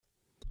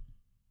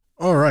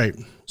All right.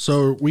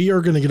 So we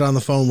are going to get on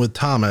the phone with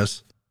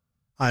Thomas.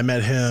 I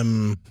met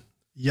him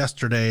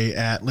yesterday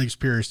at Lake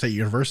Superior State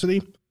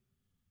University,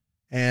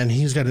 and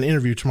he's got an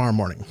interview tomorrow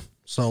morning.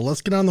 So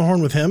let's get on the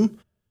horn with him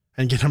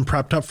and get him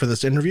prepped up for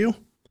this interview.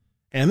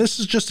 And this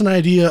is just an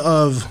idea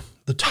of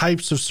the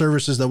types of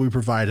services that we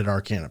provide at Our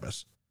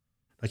Cannabis.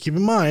 Now keep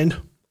in mind,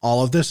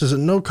 all of this is at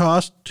no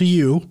cost to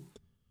you,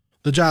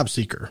 the job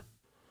seeker.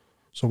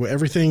 So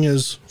everything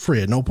is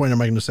free. At no point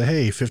am I going to say,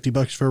 hey,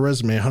 $50 for a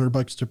resume,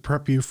 $100 to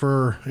prep you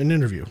for an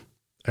interview.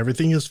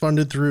 Everything is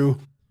funded through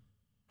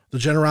the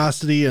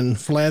generosity and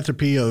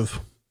philanthropy of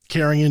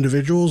caring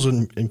individuals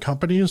and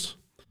companies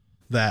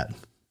that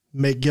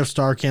make gifts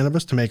to Our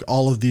Cannabis to make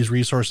all of these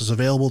resources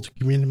available to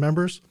community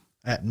members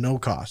at no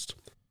cost.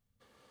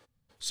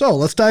 So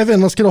let's dive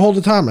in. Let's get a hold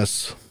of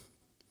Thomas.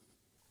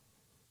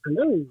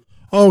 Hello.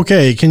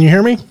 Okay. Can you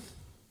hear me?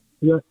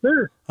 Yes,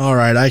 sir. All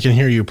right. I can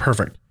hear you.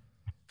 Perfect.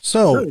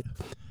 So,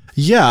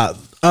 yeah.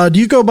 Do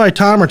you go by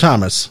Tom or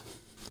Thomas?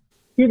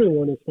 Either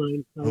one is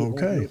fine.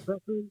 Okay.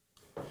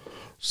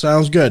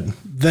 Sounds good.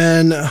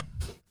 Then,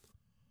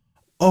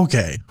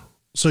 okay.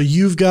 So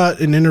you've got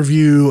an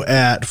interview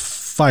at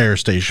Fire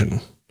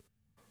Station.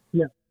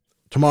 Yeah.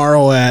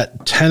 Tomorrow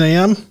at 10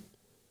 a.m.?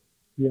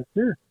 Yes,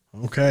 sir.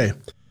 Okay.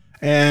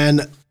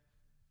 And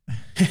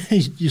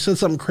you said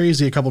something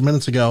crazy a couple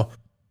minutes ago,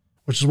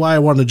 which is why I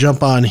wanted to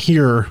jump on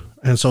here.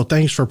 And so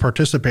thanks for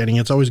participating.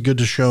 It's always good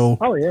to show.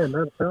 Oh, yeah,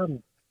 not a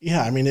problem.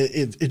 Yeah, I mean,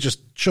 it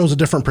just shows a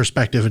different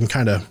perspective and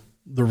kind of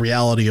the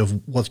reality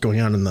of what's going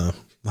on in the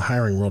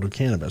hiring world of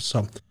cannabis.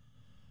 So,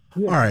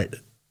 yeah. All right.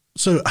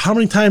 So how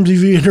many times have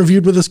you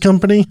interviewed with this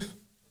company?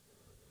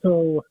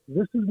 So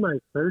this is my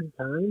third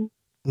time.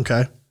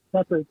 Okay.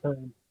 Separate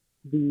time.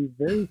 The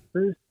very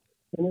first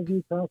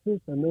interview process,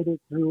 I made it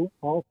through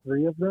all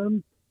three of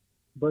them,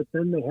 but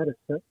then they had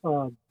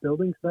a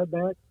building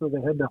setback, so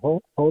they had to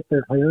halt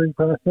their hiring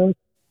process.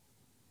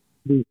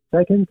 The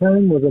second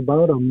time was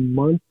about a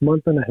month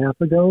and a half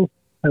ago.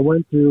 I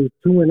went through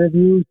 2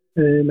 interviews,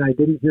 and I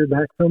didn't hear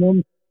back from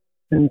them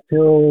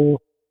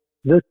until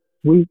this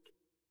week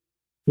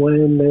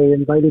when they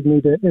invited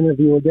me to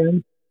interview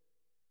again.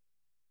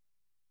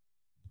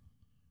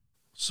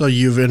 So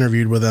you've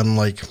interviewed with them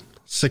like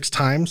 6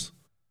 times?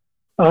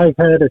 I've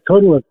had a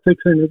total of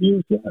 6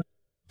 interviews, yes.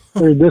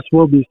 Or this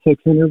will be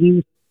 6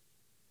 interviews.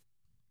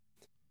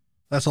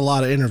 That's a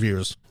lot of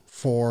interviews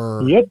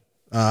for. Yep.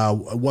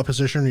 What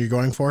position are you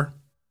going for?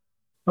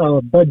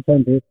 Bud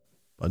tender.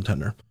 Bud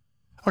tender.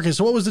 Okay,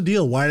 so what was the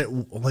deal? Why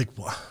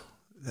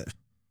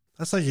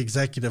that's like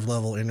executive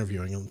level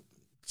interviewing,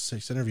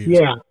 6 interviews.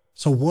 Yeah.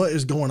 So what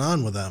is going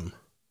on with them?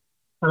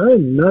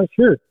 I'm not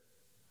sure,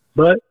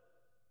 but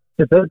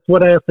if that's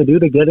what I have to do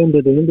to get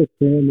into the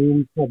industry, I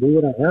mean, I'll do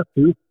what I have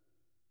to.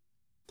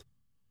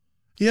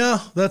 Yeah,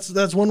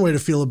 that's one way to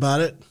feel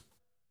about it.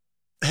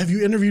 Have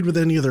you interviewed with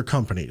any other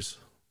companies?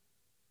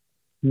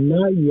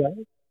 Not yet.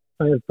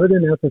 I have put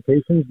in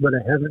applications, but I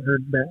haven't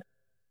heard back.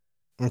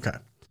 Okay.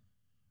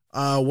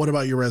 What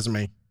about your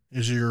resume?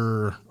 Is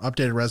your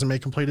updated resume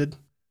completed?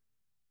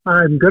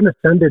 I'm going to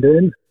send it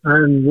in.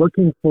 I'm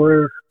looking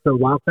for the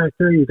Wow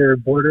Factor, either a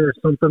border or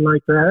something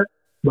like that.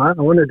 But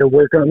I wanted to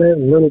work on it a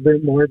little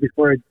bit more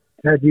before I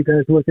had you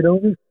guys look it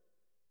over.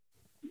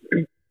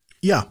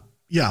 Yeah.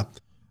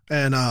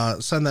 And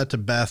send that to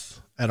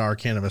Beth at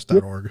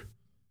ourcannabis.org. Yep.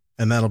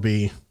 And that'll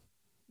be,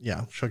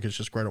 she'll get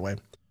you squared away.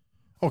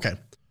 Okay.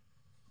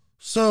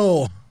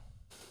 So,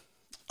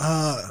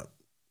 I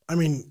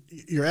mean,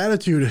 your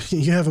attitude,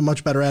 you have a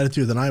much better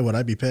attitude than I would.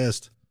 I'd be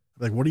pissed.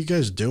 Like, what are you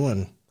guys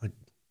doing? Like,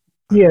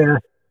 yeah.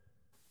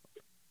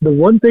 The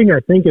one thing I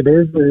think it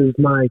is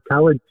my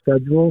college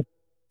schedule.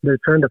 They're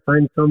trying to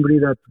find somebody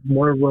that's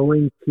more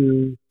willing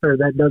to, or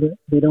that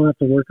they don't have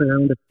to work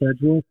around a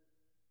schedule.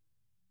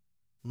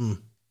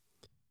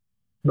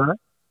 But,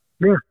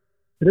 yeah,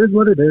 it is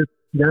what it is.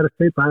 You got to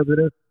stay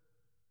positive.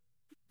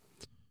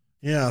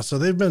 Yeah, so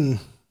they've been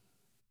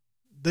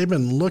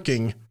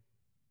looking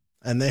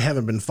and they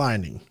haven't been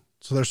finding.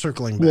 So they're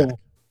circling back,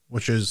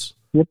 which is,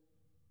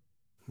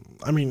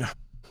 I mean,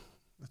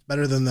 it's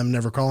better than them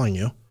never calling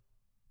you.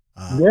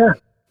 Yeah.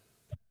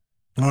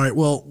 All right.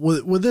 Well,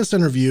 with this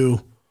interview,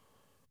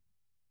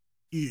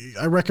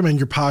 I recommend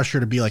your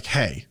posture to be like,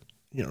 hey,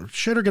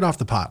 shit or get off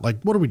the pot.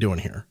 Like, what are we doing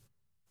here?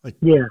 Like,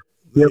 yeah.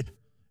 Yep.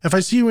 If I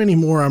see you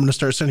anymore, I'm going to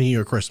start sending you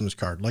a Christmas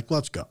card. Like,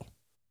 let's go.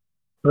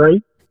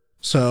 Right.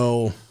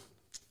 So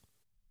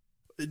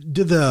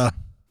did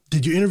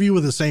you interview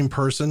with the same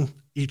person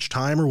each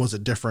time or was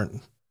it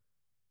different?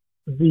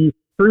 The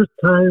first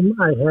time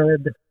I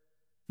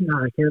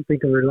can't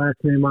think of her last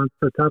name off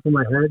the top of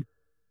my head.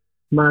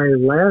 My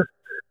last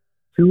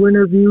 2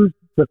 interviews,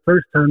 the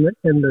first time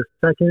and the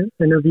second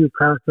interview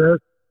process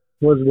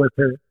was with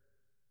her.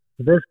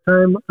 This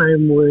time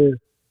I'm with.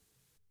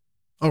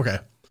 Okay.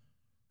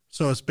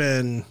 So it's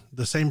been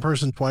the same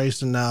person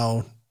twice and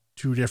now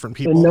 2 different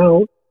people. And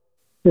now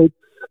it's,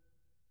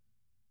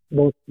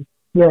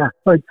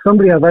 like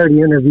somebody I've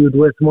already interviewed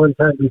with one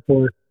time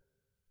before.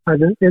 I've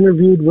been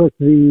interviewed with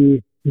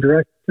the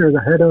director,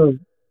 the head of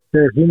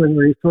their human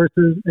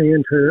resources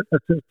and her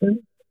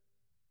assistant.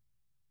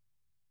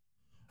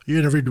 You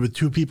interviewed with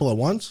two people at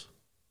once?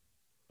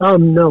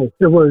 No,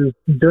 it was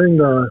during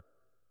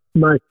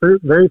my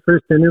very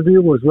first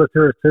interview was with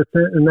her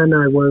assistant, and then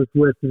I was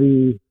with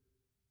the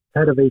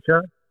head of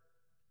HR.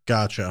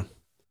 Gotcha.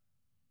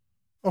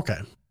 Okay.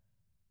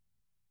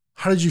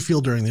 How did you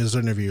feel during these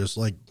interviews?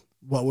 Like,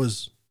 what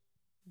was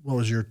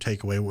your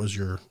takeaway? What was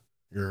your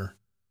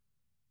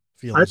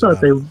feelings? I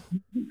thought the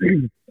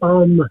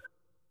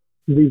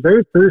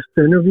very first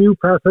interview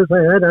process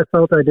I had, I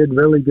felt I did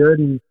really good,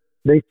 and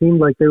they seemed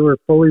like they were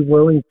fully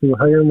willing to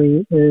hire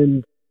me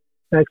and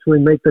actually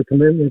make the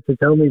commitment to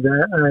tell me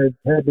that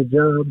I had the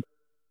job.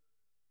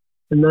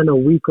 And then a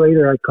week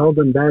later, I called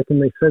them back,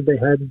 and they said they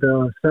had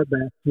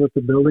setbacks with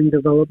the building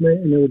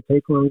development, and it would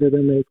take longer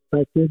than they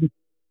expected,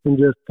 and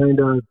just kind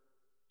of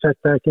check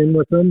back in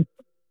with them.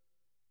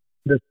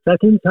 The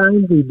second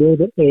time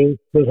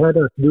they had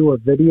us do a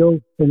video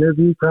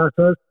interview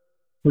process,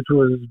 which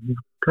was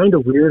kind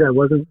of weird. I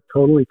wasn't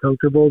totally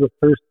comfortable the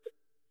first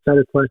set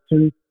of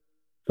questions.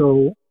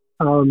 So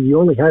you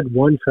only had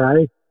one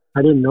try.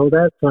 I didn't know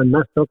that, so I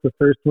messed up the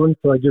first one,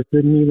 so I just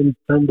didn't even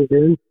send it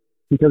in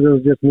because it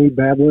was just me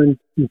babbling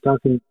and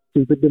talking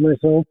stupid to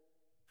myself.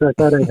 So I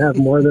thought I'd have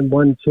more than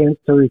one chance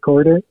to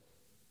record it.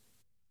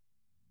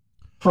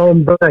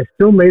 But I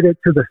still made it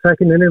to the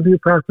second interview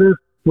process,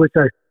 which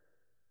I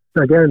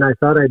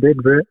thought I did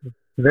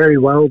very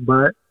well,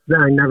 but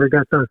I never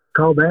got the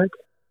call back.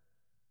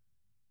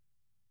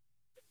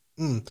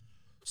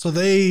 So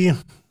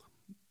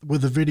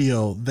with the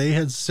video, they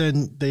had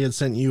sent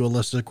you a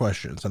list of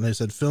questions, and they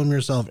said, film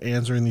yourself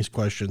answering these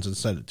questions and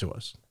send it to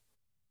us.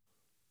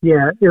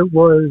 Yeah, it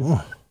was.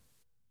 Oh.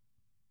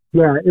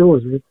 Yeah, it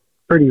was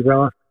pretty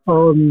rough.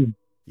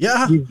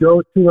 Yeah. You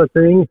go to a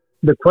thing,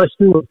 the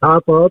question would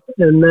pop up,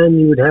 and then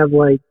you would have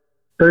like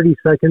 30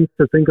 seconds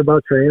to think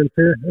about your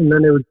answer, and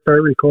then it would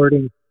start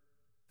recording.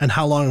 And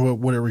how long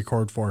would it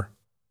record for?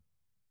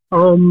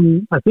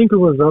 I think it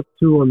was up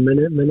to a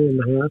minute and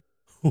a half.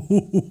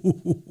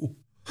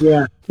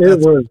 Yeah, it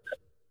was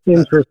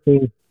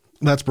interesting.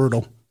 That's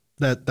brutal.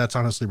 That's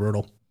honestly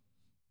brutal.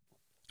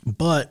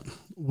 But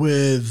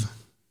with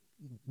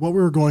what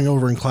we were going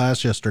over in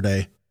class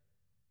yesterday,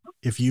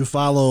 if you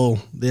follow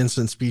the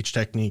instant speech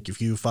technique,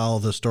 if you follow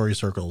the story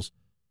circles,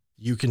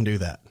 you can do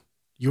that.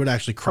 You would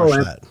actually crush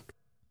that.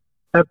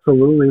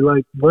 Absolutely.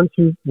 Like once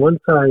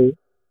I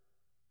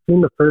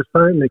seen the first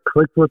time, it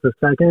clicked with the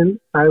second.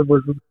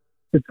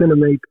 It's going to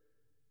make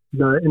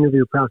the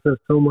interview process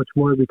so much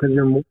more because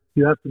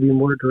you have to be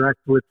more direct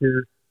with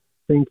your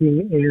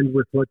thinking and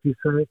with what you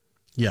say.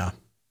 Yeah,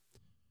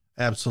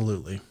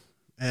 absolutely.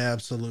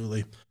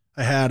 Absolutely.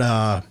 I had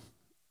a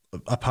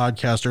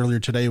podcast earlier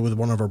today with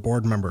one of our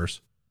board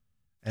members,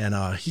 and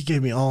he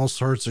gave me all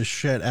sorts of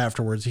shit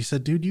afterwards. He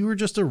said, dude, you were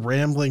just a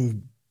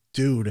rambling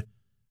dude.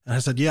 And I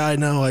said, yeah, I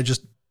know. I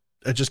just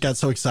got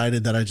so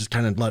excited that I just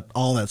kind of let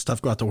all that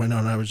stuff go out the window,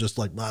 and I was just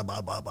like, blah,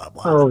 blah, blah, blah,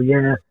 blah. Oh, yeah.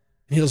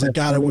 And he was like,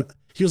 God,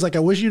 he was like, I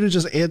wish you'd have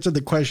just answered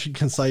the question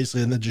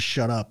concisely and then just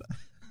shut up.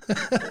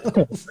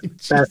 Like,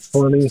 that's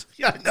funny.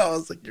 Yeah, I know. I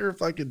was like, you're a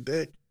fucking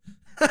dick.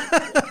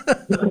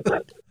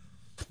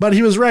 But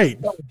he was right.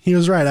 He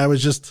was right. I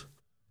was just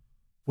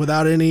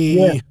without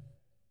any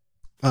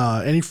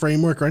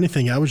framework or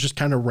anything. I was just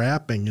kind of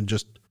rapping and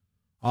just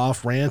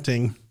off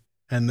ranting.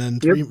 And then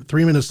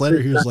three minutes later,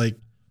 he was like,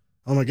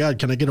 oh my God,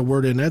 can I get a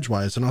word in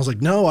edgewise? And I was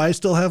like, no, I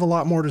still have a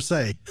lot more to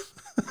say.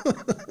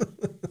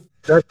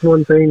 That's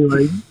one thing,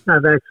 like,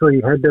 I've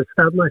actually had to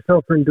stop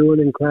myself from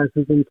doing in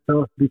classes and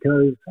stuff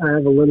because I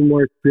have a little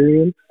more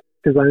experience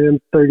because I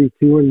am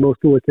 32 and most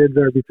of the kids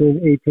are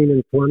between 18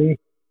 and 20.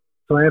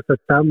 So I have to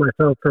stop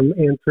myself from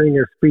answering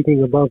or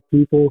speaking about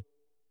people.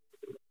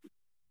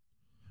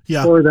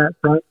 Yeah. For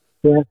that,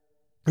 yeah.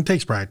 It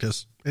takes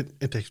practice.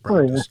 It takes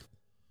practice. Oh,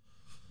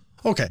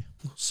 yeah. Okay.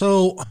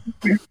 So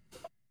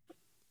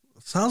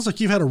sounds like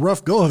you've had a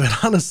rough go of it,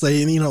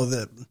 honestly.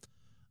 And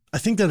I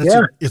think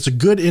that it's a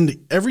good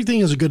everything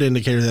is a good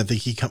indicator that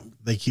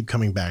they keep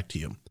coming back to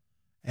you.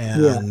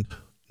 And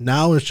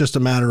now it's just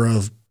a matter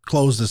of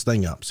close this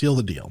thing up, seal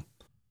the deal.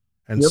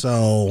 And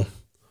so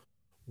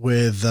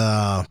with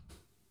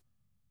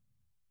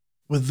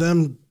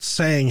them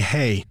saying,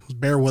 hey,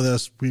 bear with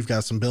us, we've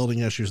got some building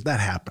issues, that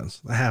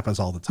happens. That happens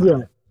all the time.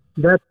 Yeah,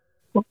 that's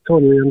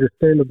totally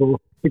understandable,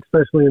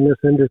 especially in this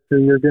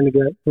industry. You're going to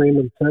get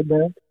random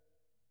setbacks.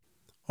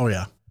 Oh,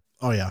 yeah.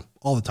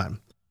 All the time.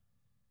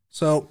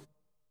 So,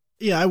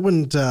 yeah, I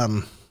wouldn't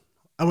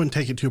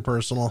take it too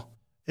personal.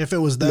 If it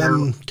was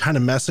them kind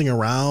of messing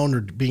around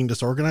or being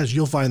disorganized,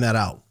 you'll find that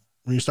out.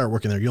 When you start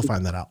working there, you'll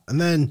find that out. And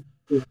then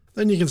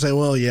you can say,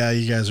 well, yeah,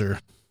 you guys are,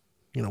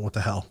 what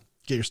the hell?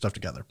 Get your stuff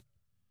together.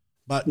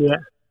 But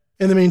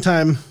in the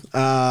meantime,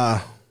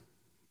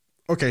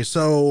 okay,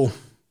 so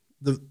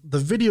the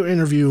video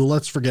interview,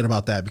 let's forget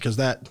about that because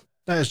that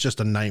is just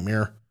a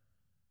nightmare.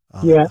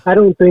 I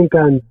don't think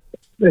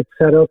it's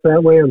set up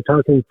that way. I'm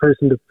talking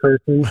person to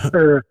person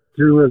or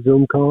through a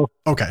Zoom call.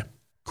 Okay,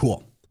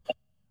 cool.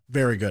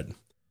 Very good.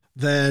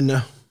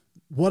 Then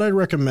what I'd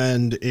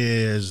recommend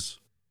is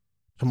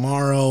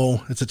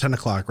tomorrow. It's at 10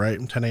 o'clock, right?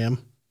 10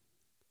 a.m.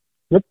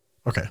 Yep.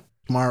 Okay.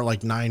 Tomorrow,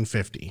 like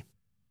 9:50.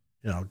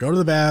 Go to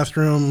the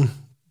bathroom,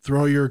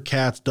 throw your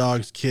cats,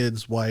 dogs,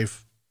 kids,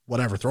 wife,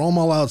 whatever. Throw them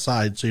all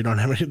outside so you don't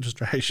have any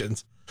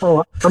distractions.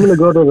 Oh, I'm going to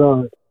go to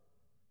the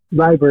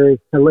library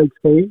at Lake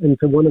State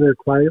into one of their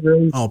quiet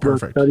rooms. Oh,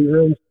 perfect. Study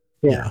rooms.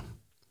 Yeah.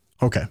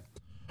 Okay.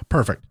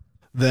 Perfect.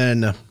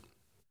 Then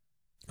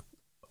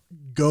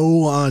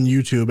go on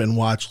YouTube and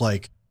watch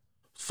like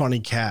funny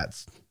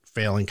cats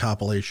failing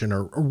compilation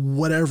or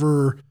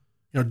whatever,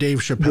 Dave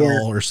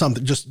Chappelle or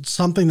something, just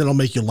something that'll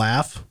make you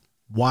laugh.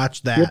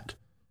 Watch that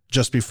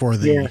just before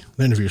the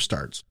interview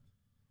starts.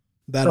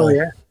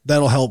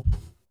 That'll help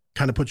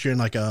kind of put you in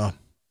like a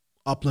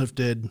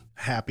uplifted,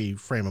 happy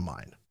frame of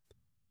mind.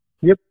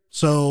 Yep.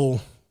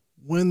 So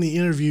when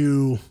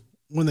the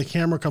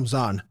camera comes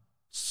on,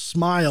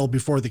 smile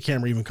before the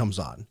camera even comes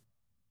on,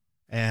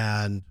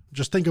 and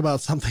just think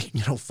about something,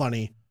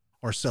 funny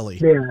or silly.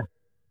 Yeah.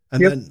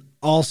 And then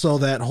also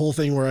that whole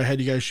thing where I had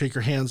you guys shake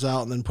your hands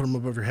out and then put them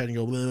above your head and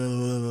go, blah, blah,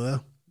 blah, blah.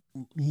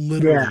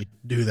 Literally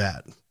do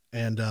that.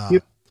 And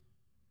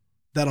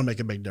that'll make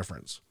a big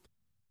difference.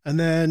 And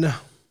then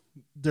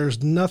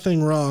there's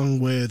nothing wrong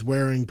with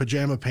wearing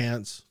pajama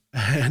pants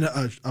and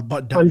a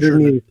button-down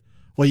shirt.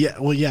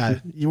 Well, yeah.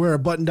 You wear a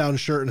button-down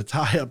shirt and a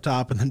tie up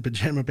top and then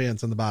pajama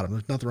pants on the bottom.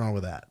 There's nothing wrong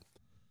with that.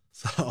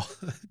 So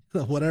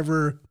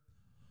whatever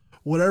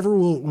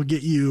will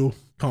get you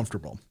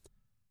comfortable.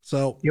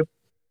 So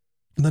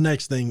the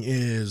next thing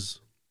is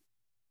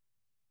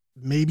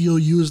maybe you'll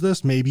use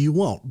this, maybe you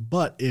won't.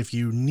 But if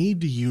you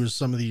need to use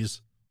some of the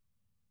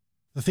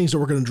things that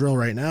we're going to drill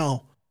right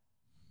now,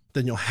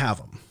 then you'll have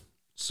them.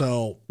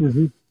 So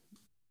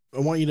I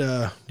want you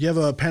to, do you have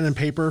a pen and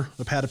paper,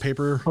 a pad of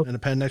paper and a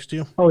pen next to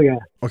you? Oh, yeah.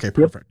 Okay,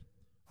 perfect.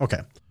 Okay.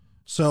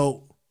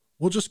 So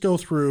we'll just go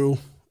through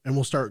and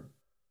we'll start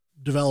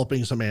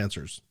developing some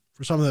answers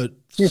for some of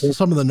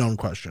the known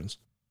questions.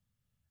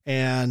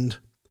 And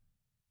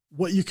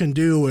what you can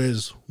do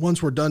is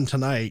once we're done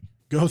tonight,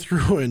 go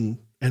through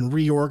and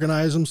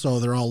reorganize them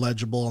so they're all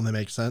legible and they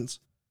make sense.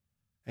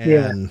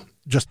 And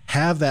just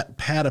have that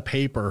pad of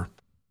paper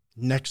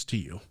next to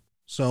you.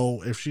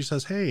 So if she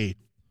says, "Hey,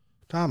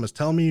 Thomas,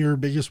 tell me your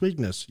biggest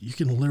weakness," you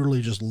can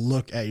literally just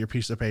look at your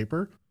piece of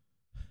paper.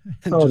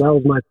 I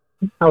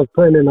was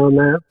planning on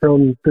that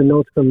from the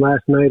notes from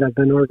last night. I've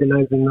been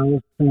organizing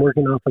those and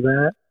working off of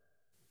that.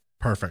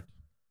 Perfect.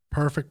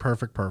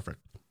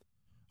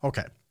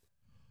 Okay.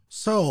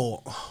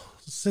 So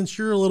since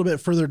you're a little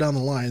bit further down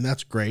the line,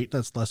 that's great.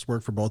 That's less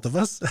work for both of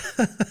us.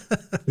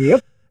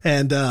 Yep.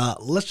 And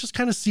let's just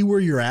kind of see where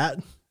you're at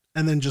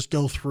and then just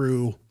go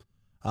through.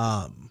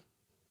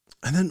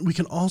 And then we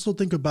can also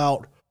think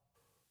about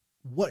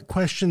what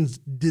questions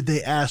did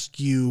they ask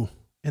you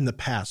in the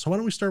past. So why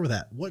don't we start with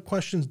that? What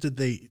questions did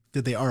they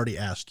already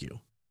ask you?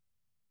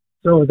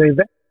 So they've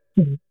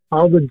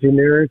all the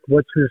generic,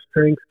 what's your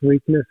strengths,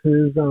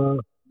 weaknesses,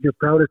 your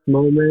proudest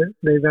moment.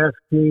 They've asked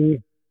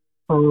me,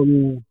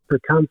 for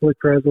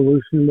conflict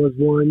resolution was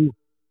one.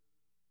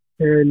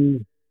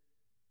 And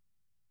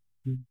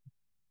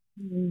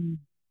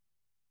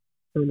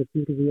trying to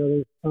think of the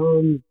others.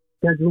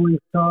 Scheduling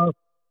stuff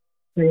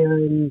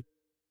and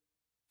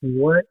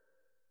what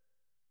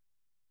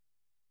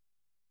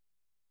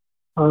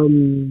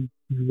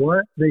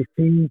they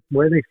seen,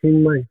 where they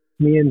seen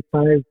me in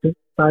 5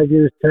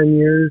 years, 10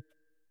 years.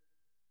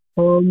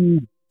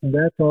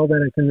 That's all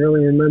that I can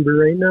really remember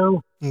right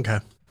now.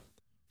 Okay.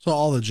 So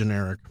all the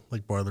generic,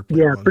 like boilerplate.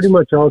 Yeah, ones. pretty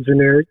much all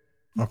generic.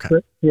 Okay.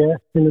 But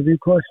interview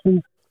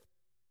questions.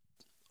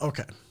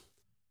 Okay.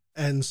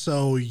 And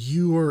so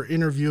you were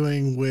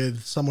interviewing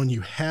with someone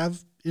you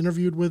have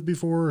interviewed with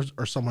before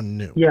or someone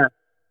new? Yeah.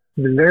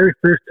 The very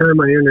first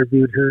time I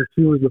interviewed her,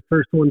 she was the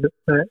first one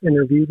that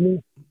interviewed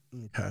me.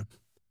 Okay.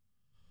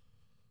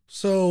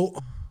 So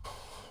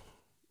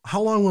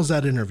how long was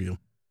that interview?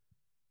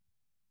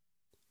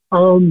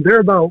 They're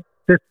about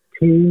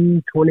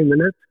 15, 20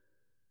 minutes.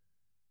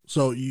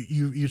 So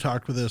you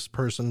talked with this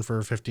person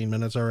for 15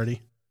 minutes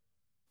already?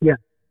 Yeah.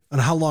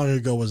 And how long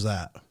ago was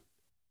that?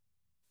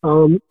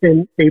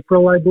 In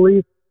April, I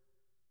believe.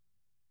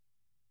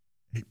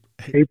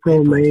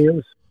 April, May, it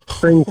was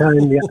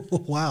springtime. Yeah.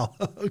 Wow.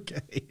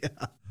 Okay.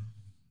 Yeah.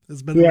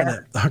 It's been a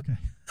minute.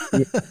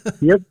 Okay.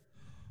 Yep.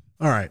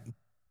 All right.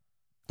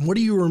 What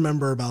do you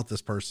remember about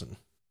this person?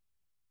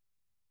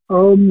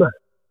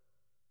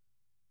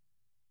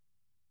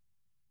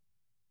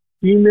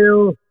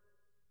 Female,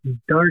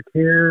 dark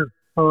hair.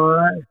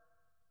 The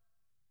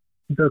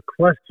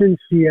question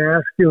she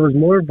asked, it was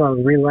more of a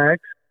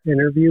relaxed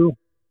interview.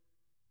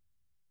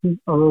 She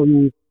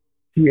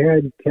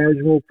had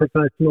casual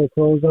professional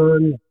clothes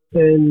on,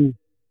 and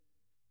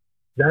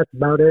that's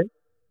about it.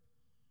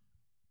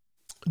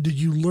 Did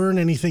you learn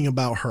anything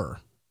about her?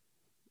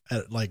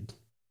 Like,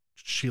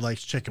 she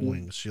likes chicken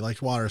wings. She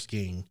likes water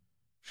skiing.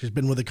 She's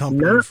been with the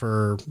company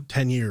for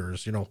 10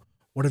 years.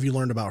 What have you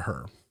learned about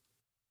her?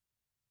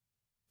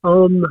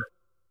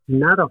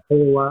 Not a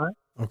whole lot.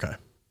 Okay.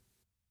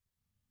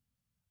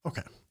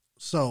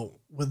 So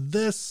with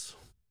this,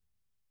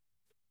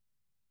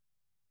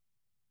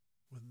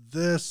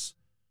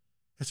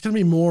 it's going to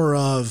be more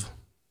of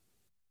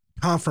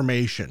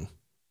confirmation.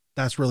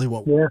 That's really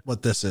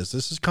what this is.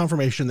 This is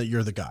confirmation that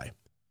you're the guy.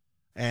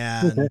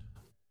 And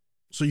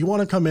so you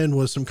want to come in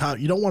with some,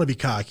 you don't want to be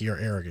cocky or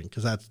arrogant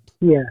because that's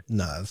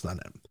that's not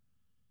it.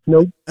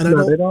 Nope. And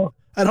not at all.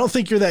 I don't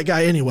think you're that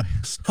guy anyway.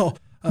 So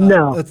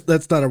no,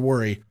 that's not a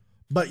worry,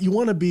 but you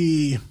want to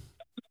be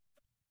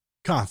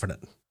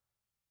confident.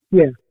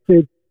 Yeah.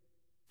 It's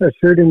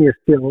asserting your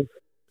skills.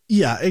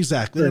 Yeah,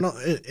 exactly.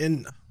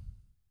 And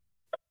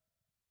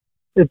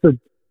it's a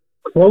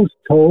close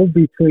toll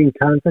between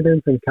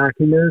confidence and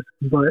cockiness,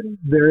 but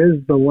there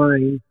is the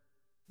line.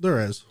 There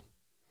is.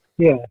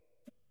 Yeah.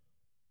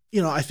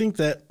 I think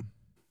that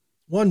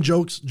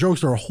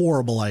jokes are a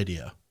horrible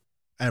idea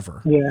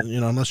ever. Yeah.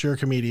 Unless you're a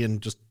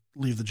comedian, just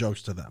leave the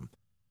jokes to them.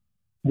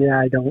 Yeah,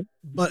 I don't.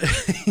 But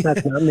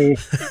that's not me.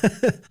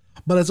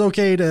 But it's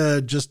okay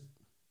to just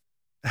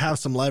have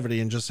some levity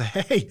and just say,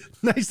 "Hey,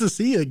 nice to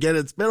see you again.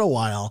 It's been a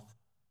while."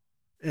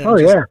 And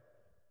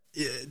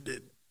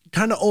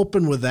kind of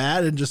open with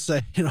that and just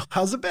say,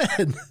 "How's it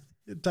been?"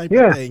 type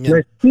of thing. Nice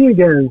to see you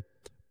again.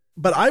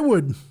 But I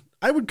would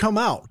come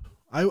out.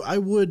 I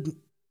would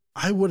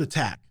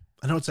attack.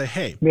 I would say,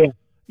 "Hey,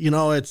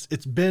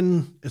 it's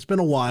been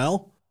a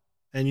while,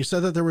 and you said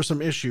that there were some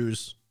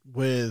issues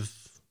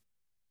with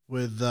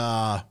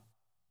the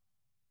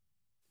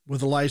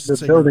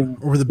licensing or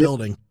with the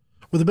building.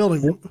 With the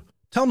building,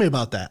 tell me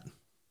about that.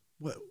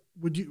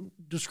 Would you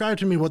describe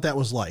to me what that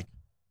was like,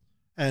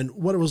 and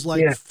what it was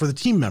like for the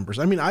team members?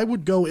 I mean, I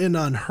would go in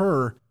on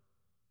her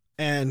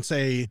and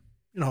say,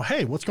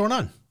 hey, what's going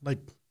on? Like,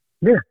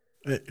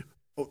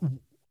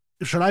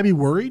 should I be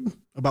worried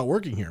about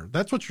working here?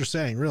 That's what you're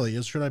saying, really,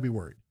 is should I be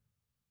worried?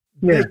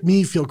 Make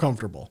me feel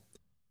comfortable.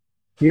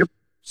 Yep.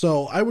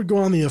 So I would go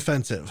on the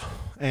offensive,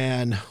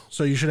 and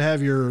so you should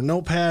have your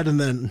notepad, and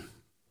then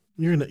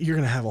you're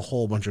gonna have a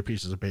whole bunch of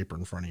pieces of paper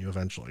in front of you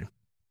eventually.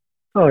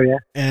 Oh yeah.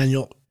 And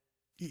you'll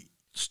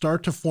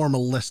start to form a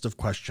list of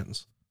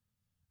questions,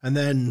 and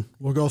then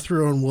we'll go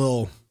through and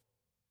we'll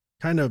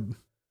kind of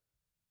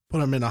put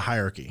them in a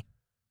hierarchy: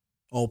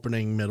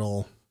 opening,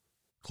 middle,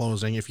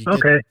 closing. If you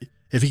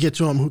get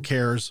to them, who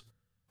cares?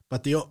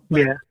 But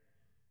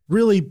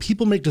really,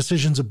 people make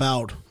decisions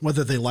about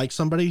whether they like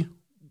somebody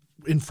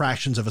in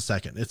fractions of a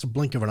second. It's a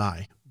blink of an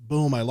eye.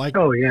 Boom. I like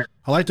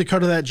the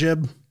cut of that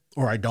jib,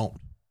 or I don't.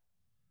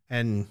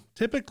 And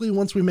typically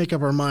once we make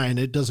up our mind,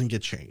 it doesn't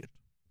get changed.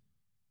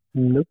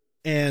 Nope.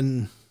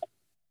 And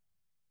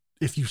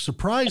if you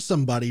surprise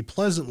somebody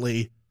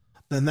pleasantly,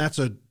 then that's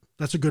a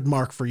good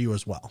mark for you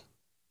as well.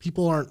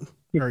 People aren't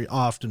very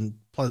often,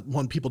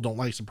 people don't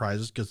like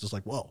surprises because it's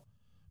like, whoa.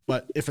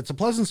 But if it's a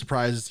pleasant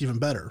surprise, it's even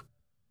better.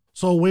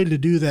 So a way to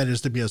do that is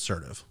to be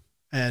assertive.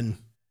 And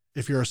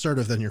if you're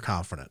assertive, then you're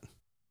confident.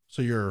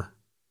 So you're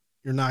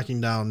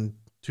knocking down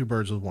two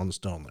birds with one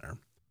stone there.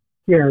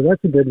 Yeah,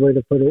 that's a good way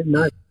to put it.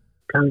 Not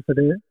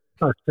confident,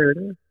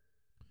 assertive.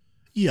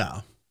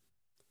 Yeah.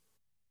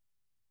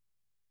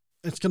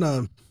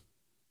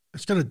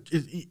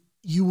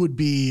 You'd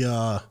be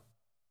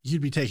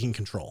taking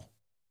control.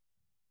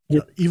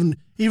 Yep.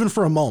 Even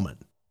for a moment,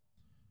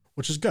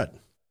 which is good.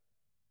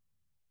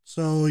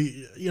 So,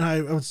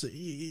 I would say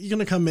you're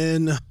going to come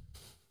in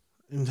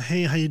and,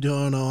 hey, how you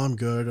doing? Oh, I'm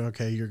good.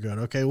 Okay. You're good.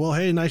 Okay. Well,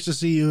 hey, nice to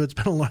see you. It's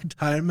been a long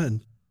time.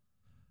 And,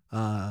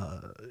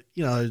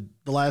 the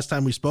last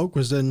time we spoke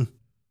was in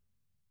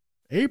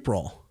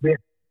April. Yeah.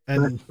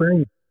 And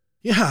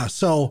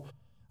so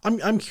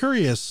I'm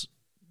curious,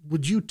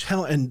 would you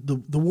tell, and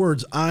the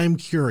words, I'm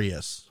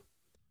curious,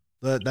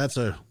 that's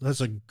a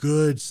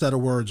good set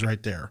of words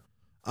right there.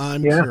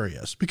 I'm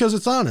curious because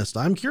it's honest.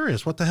 I'm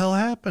curious. What the hell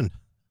happened?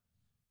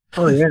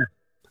 Oh yeah.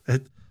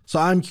 So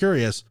I'm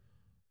curious.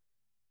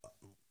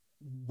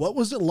 What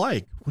was it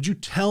like? Would you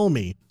tell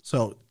me?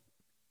 So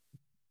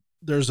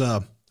there's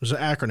an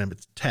acronym.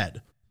 It's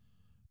TED.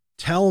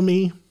 Tell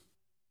me,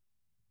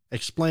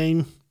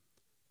 explain,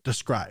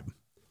 describe.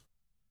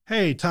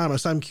 Hey,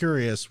 Thomas, I'm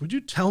curious. Would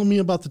you tell me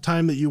about the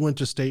time that you went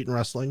to state in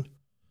wrestling?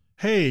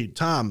 Hey,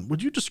 Tom,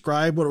 would you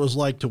describe what it was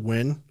like to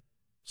win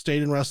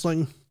state in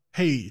wrestling?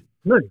 Hey,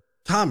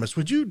 Thomas,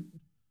 would you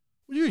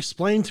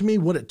explain to me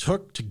what it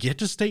took to get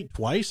to state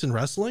twice in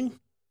wrestling?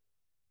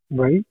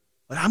 Right.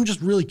 I'm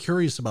just really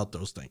curious about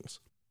those things.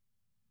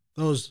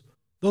 Those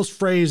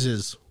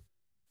phrases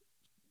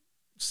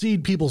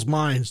seed people's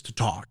minds to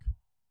talk.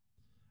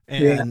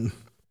 And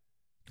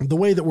the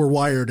way that we're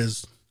wired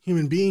as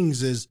human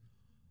beings is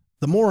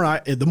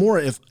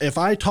if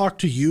I talk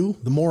to you,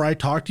 the more I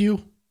talk to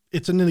you,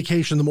 it's an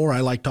indication the more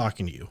I like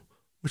talking to you,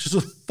 which is a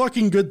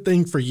fucking good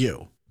thing for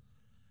you.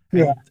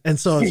 Yeah. And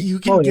so if you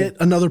can get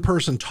another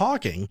person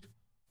talking,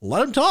 let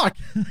them talk.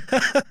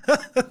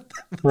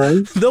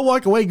 Right. They'll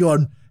walk away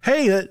going,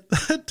 hey,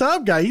 that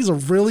Tom guy, he's a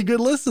really good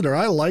listener.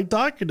 I like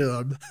talking to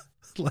him.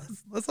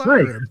 Let's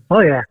hire him.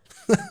 Oh yeah.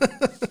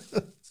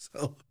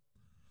 So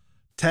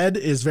TED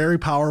is very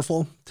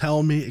powerful.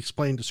 Tell me,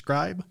 explain,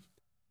 describe.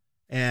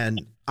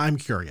 And I'm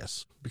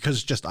curious because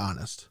it's just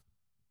honest.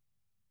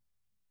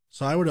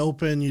 So I would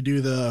open, you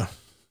do the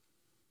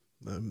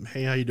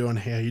hey, how you doing?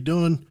 Hey, how you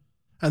doing?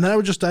 And then I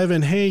would just dive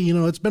in. Hey,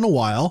 it's been a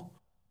while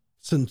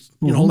since,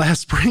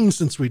 last spring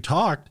since we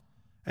talked.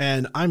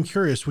 And I'm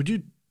curious, would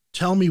you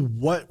tell me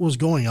what was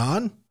going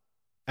on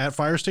at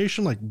Fire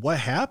Station? Like what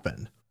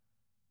happened?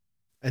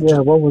 And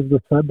what was the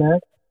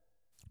setback?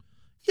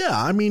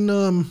 Yeah. I mean,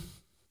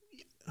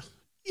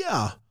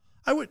 yeah,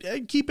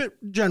 I'd keep it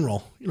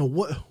general.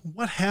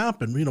 What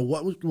happened?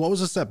 What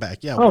was a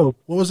setback? Yeah. What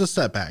was a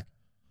setback?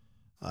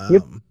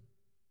 And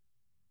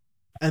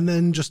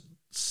then just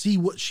see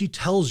what she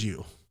tells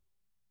you.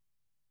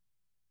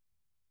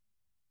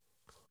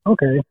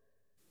 Okay.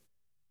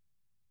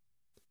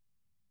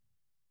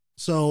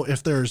 So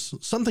if there's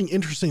something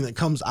interesting that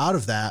comes out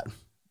of that,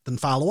 then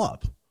follow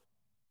up.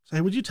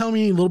 Say, would you tell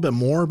me a little bit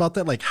more about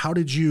that? Like, how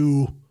did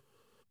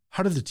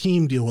the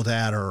team deal with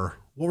that? Or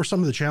what were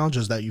some of the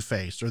challenges that you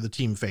faced or the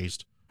team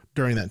faced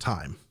during that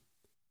time?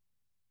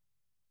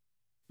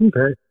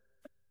 Okay.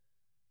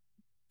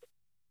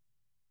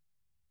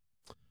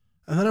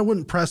 And then I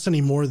wouldn't press any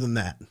more than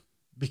that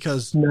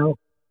because,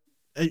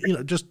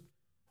 just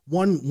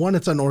one,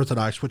 it's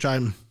unorthodox, which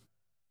I'm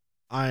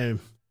in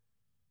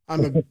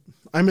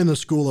the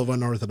school of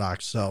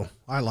unorthodox. So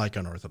I like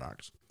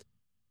unorthodox.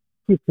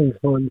 It's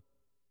fun.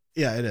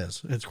 Yeah, it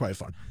is. It's quite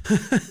fun.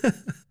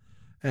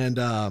 And,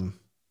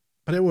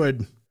 but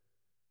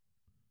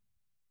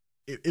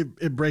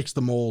it breaks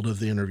the mold of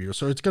the interview.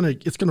 So it's going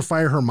to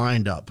fire her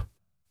mind up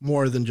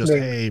more than just,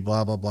 hey,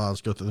 blah, blah, blah.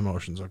 Let's go through the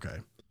motions. Okay.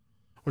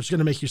 Which is going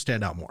to make you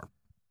stand out more.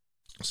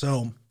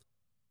 So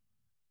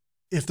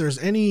if there's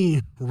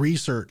any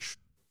research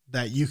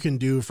that you can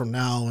do from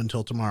now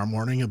until tomorrow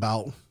morning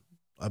about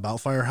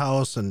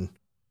Firehouse and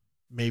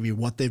maybe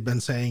what they've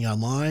been saying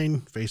online,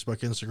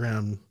 Facebook,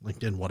 Instagram,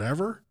 LinkedIn,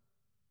 whatever,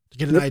 to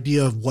get an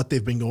idea of what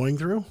they've been going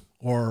through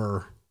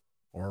or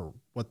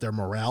what their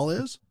morale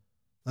is,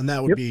 then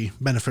that would be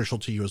beneficial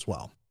to you as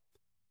well.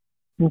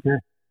 Okay.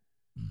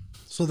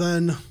 So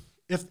then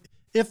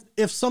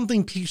if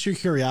something piques your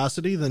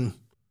curiosity, then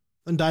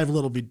dive a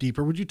little bit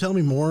deeper. Would you tell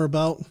me more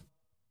about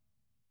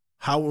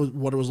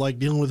what it was like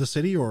dealing with the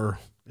city, or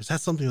is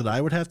that something that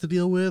I would have to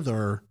deal with?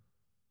 Or,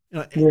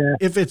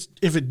 if it's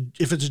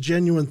a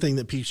genuine thing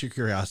that piques your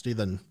curiosity,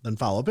 then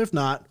follow up. If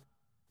not,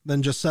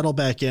 then just settle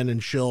back in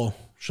and she'll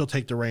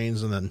take the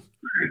reins and then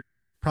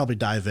probably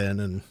dive in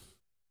and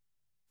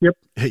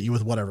hit you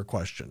with whatever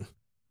question.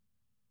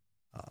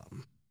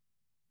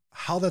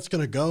 How that's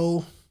going to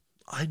go,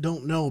 I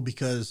don't know,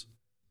 because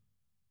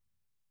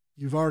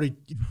you've already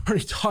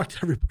talked to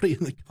everybody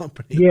in the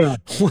company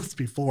once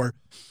before.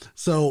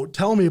 So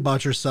tell me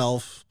about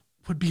yourself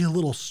would be a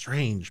little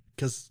strange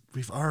because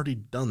we've already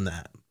done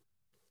that.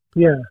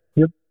 Yeah.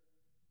 Yep.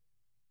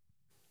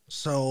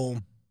 So,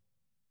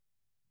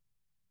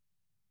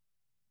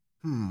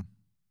 I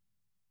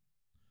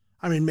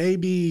mean,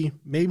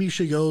 maybe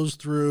she goes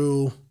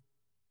through,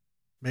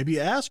 maybe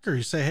ask her,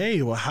 you say,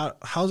 hey, well,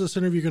 how's this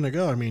interview going to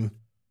go? I mean,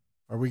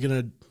 are you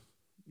going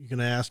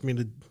to ask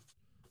me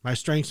my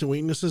strengths and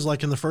weaknesses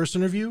like in the first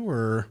interview,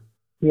 or?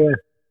 Yeah.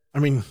 I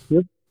mean,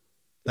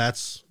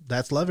 that's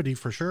levity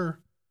for sure.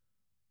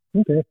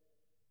 Okay.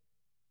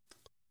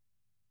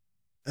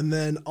 And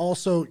then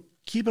also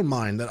keep in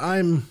mind that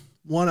I'm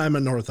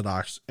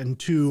unorthodox, and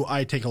two,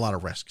 I take a lot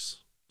of risks.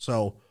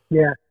 So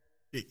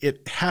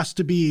it has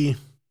to be,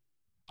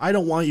 I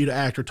don't want you to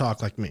act or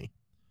talk like me.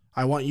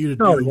 I want you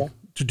to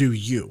do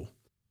you.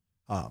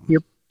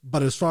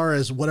 But as far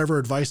as whatever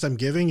advice I'm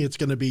giving, it's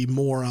going to be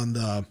more on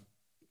the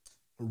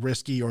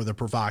risky or the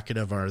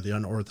provocative or the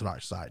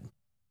unorthodox side.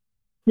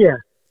 Yeah.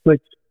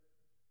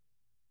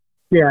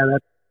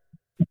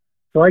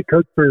 So I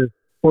cooked for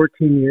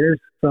 14 years.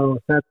 So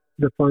that's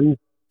fun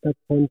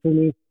for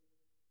me.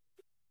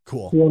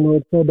 Cool. The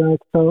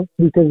unorthodox stuff,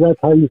 because that's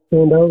how you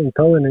stand out in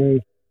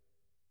culinary.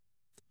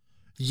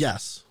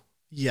 Yes.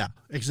 Yeah,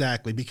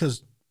 exactly.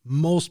 Because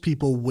most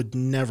people would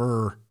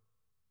never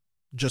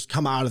just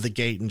come out of the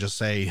gate and just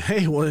say,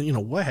 hey, well,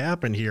 what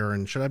happened here?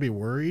 And should I be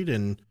worried?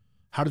 And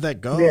how did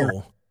that go?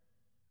 Yeah.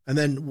 And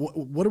then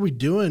what are we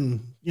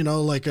doing?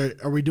 Like,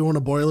 are we doing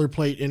a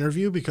boilerplate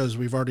interview because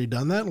we've already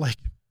done that? Like,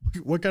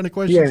 what kind of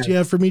questions do you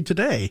have for me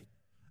today?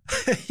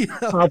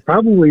 I'll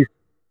probably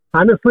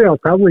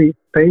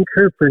thank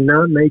her for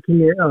not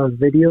making it a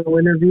video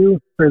interview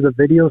or the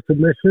video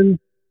submission.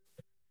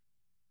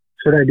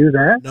 Should I do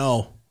that?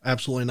 No,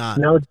 absolutely not.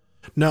 No,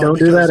 don't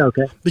do that.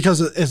 Okay.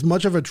 Because as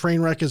much of a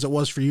train wreck as it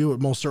was for you, it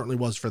most certainly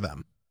was for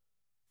them.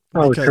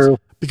 True.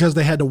 Because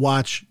they had to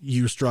watch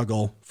you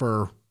struggle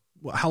for,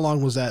 how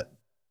long was that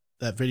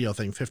video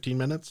thing? 15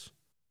 minutes?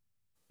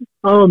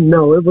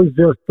 No, it was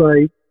just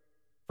like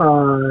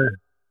 1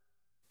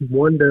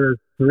 to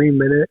 3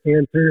 minute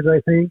answers,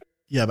 I think.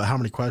 Yeah, but how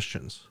many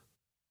questions?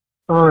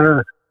 3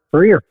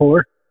 or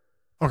 4.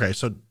 Okay,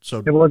 so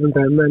it wasn't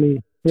that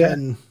many.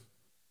 10.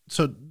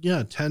 So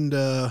 10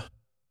 to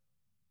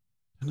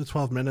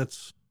 12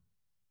 minutes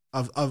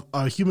of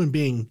a human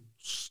being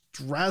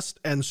stressed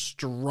and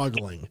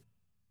struggling.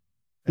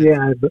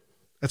 And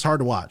it's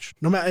hard to watch.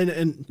 No matter,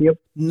 and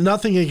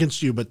nothing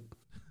against you, but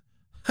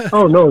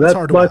Oh no, It's that's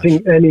hard to watching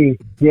watch. any.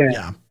 Yeah.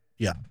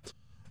 Yeah.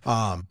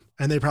 Yeah.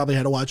 And they probably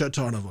had to watch a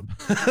ton of them.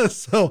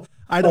 So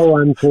Oh,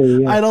 I'm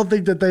sure. Yeah. I don't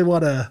think that they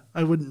want to,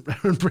 I wouldn't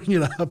bring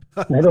it up.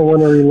 I don't want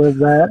to relive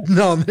that.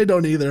 No, they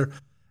don't either.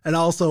 And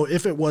also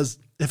if it was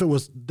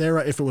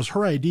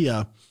her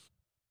idea,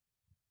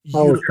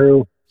 Oh,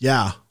 true.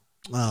 yeah.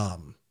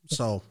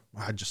 So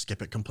I'd just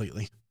skip it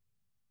completely.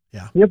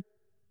 Yeah. Yep.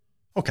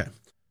 Okay.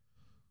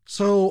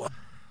 So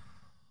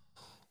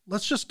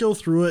let's just go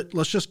through it.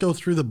 Let's just go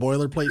through the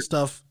boilerplate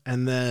stuff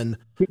and then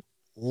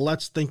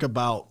let's think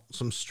about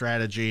some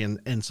strategy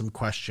and some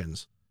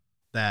questions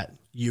that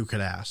you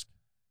could ask.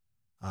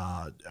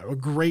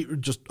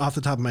 Just off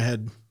the top of my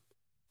head,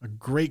 a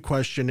great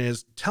question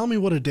is, tell me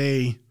what a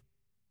day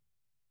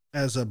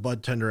as a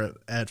bud tender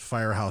at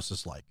Firehouse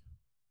is like.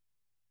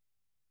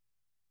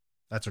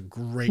 That's a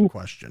great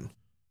question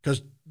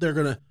because they're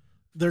going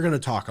to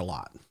talk a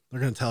lot.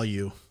 They're going to tell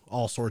you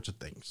all sorts of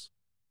things.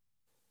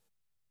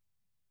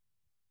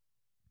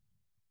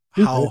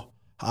 What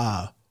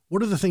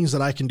are the things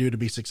that I can do to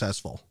be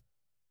successful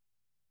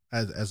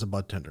as a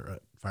bud tender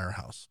at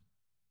Firehouse?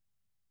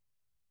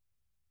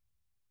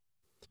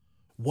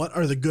 What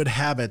are the good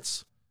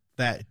habits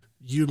that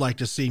you'd like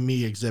to see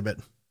me exhibit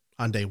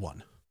on day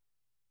one?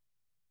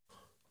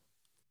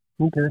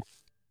 Okay.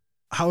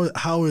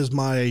 How is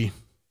my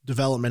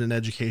development and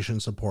education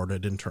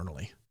supported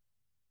internally?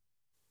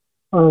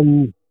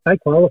 I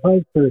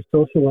qualified for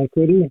social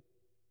equity.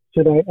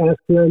 Should I ask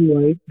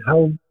them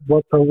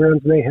what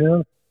programs they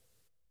have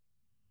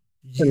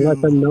and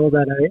let them know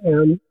that I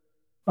am,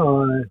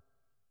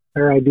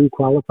 or I do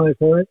qualify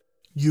for it?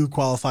 You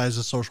qualify as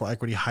a social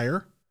equity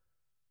hire?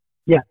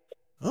 Yeah.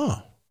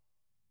 Oh.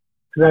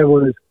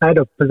 Because I had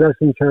a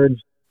possession charge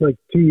 2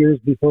 years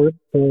before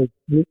the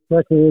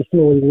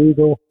recreational and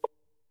legal.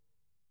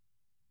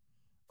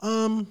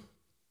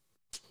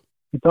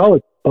 It's all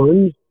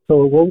expunged,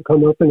 so it won't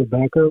come up in a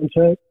background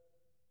check.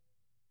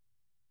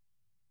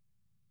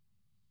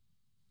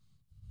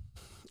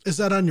 Is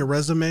that on your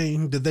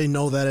resume? Did they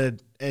know that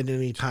at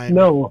any time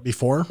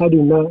before? I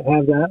do not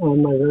have that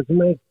on my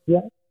resume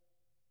yet.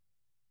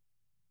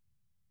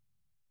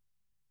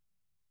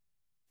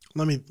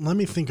 Let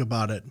me think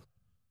about it.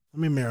 Let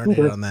me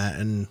marinate on that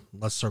and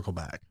let's circle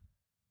back.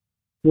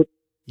 Yep.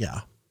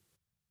 Yeah.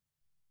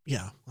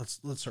 Yeah. Let's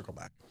circle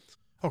back.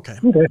 Okay.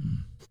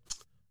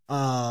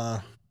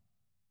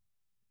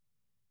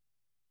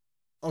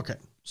 Okay.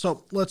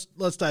 So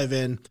let's dive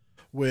in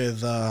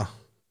with,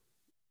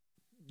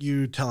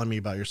 you telling me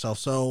about yourself.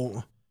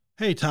 So,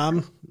 hey,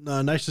 Tom,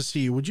 nice to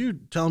see you. Would you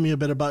tell me a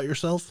bit about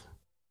yourself?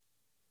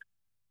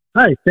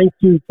 Hi. Thank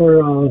you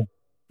for,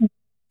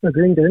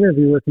 agreeing to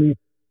interview with me.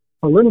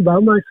 A little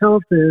about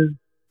myself is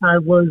I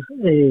was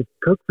a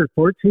cook for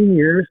 14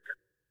 years.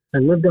 I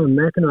lived on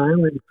Mackinac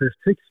Island for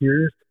 6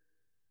 years,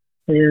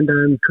 and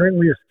I'm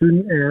currently a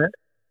student at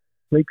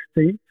Lake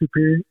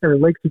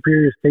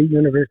Superior State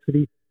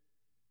University.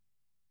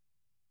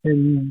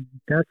 And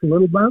that's a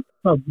little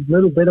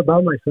bit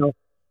about myself.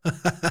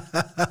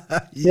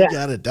 You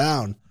got it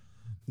down.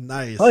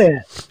 Nice. Oh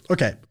yeah.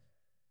 Okay.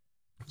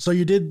 So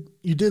you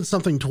did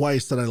something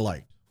twice that I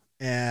liked,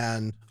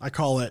 and I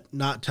call it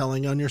not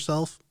telling on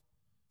yourself.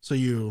 So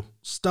you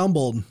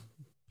stumbled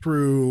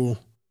through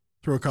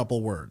a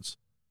couple words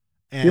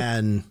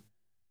and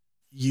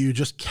you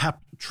just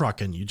kept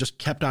trucking. You just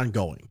kept on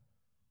going.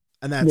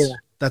 And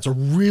that's a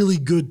really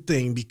good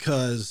thing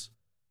because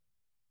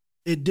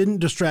it didn't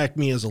distract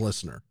me as a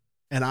listener.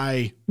 And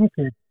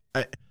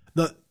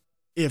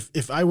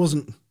if I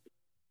wasn't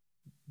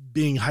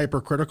being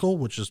hypercritical,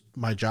 which is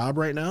my job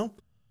right now,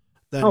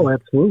 then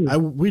absolutely.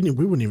 we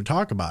wouldn't even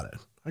talk about it.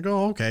 I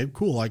go, okay,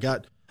 cool. I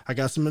got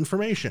some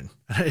information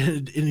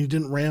and he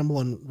didn't ramble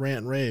and rant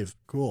and rave.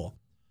 Cool.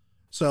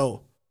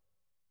 So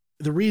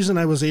the reason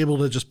I was able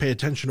to just pay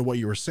attention to what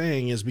you were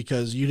saying is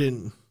because you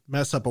didn't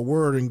mess up a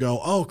word and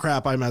go, oh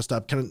crap, I messed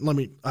up.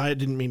 I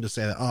didn't mean to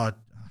say that.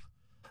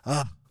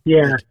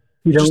 You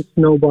don't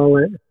snowball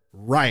it.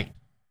 Right.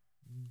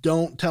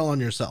 Don't tell on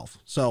yourself.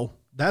 So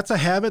that's a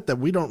habit that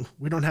we don't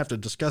have to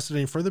discuss it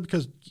any further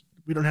because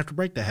we don't have to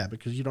break the habit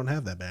because you don't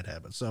have that bad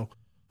habit. So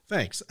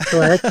thanks.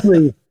 So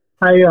actually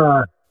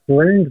I,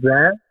 learned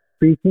that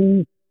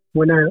speaking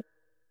when I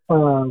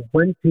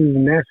went to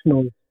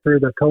nationals for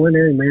the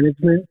culinary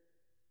management.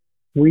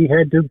 We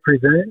had to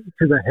present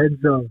to the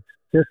heads of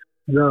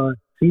the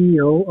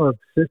CEO of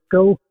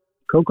Cisco,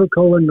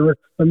 Coca-Cola North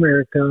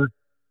America,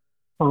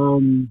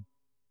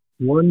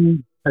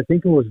 I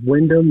think it was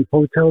Wyndham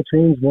Hotel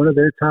Chains, one of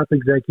their top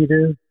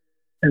executives,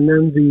 and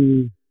then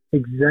the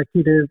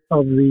executive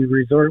of the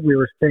resort we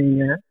were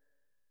staying at.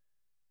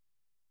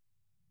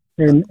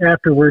 And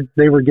afterwards,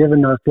 they were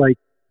giving us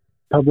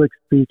public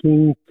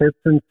speaking tips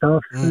and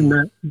stuff. And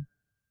that,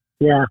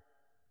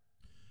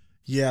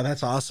 yeah,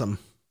 that's awesome.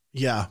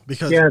 Yeah,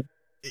 because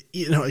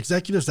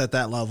executives at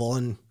that level,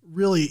 and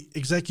really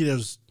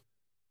executives,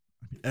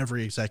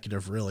 every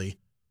executive really,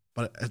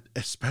 but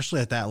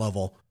especially at that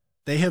level,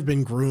 they have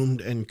been groomed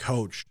and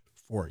coached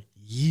for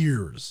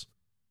years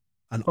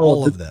on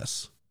all of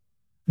this.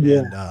 Yeah.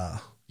 And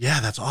Yeah,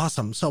 that's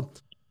awesome. So,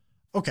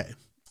 okay.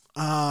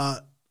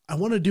 I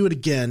want to do it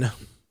again,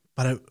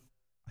 but I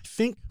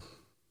think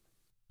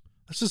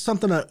this is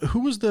something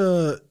who was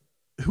the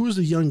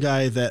young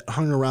guy that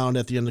hung around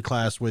at the end of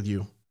class with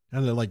you?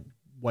 Kind of like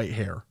white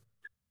hair.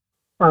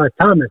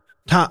 Thomas.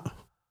 Tom,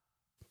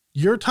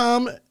 you're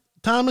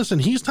Thomas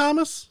and he's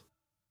Thomas?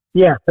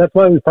 Yeah, that's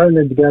why we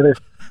partnered together.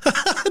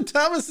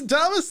 Thomas and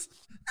Thomas?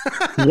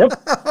 Yep.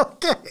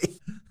 Okay.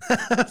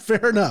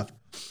 Fair enough.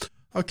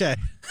 Okay.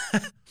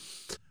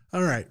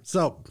 All right.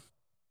 So,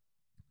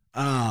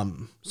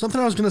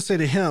 something I was going to say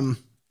to him,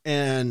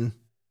 and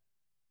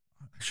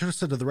I should have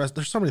said to the rest,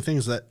 there's so many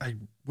things that I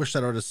wish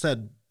that I would have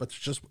said, but there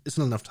just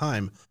isn't enough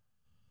time.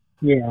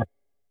 Yeah.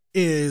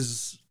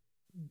 Is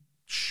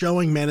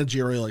showing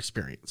managerial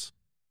experience.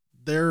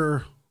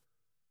 The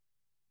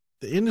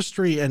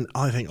industry, and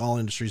I think all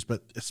industries,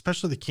 but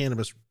especially the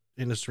cannabis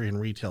industry and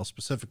retail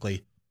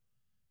specifically,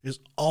 is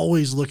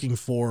always looking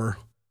for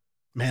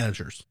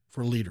managers,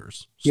 for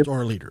leaders,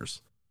 store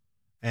leaders.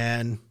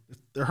 And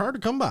they're hard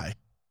to come by.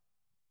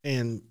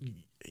 And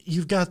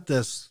you've got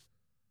this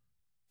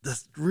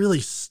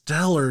really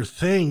stellar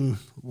thing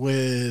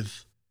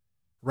with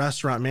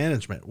restaurant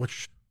management,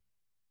 which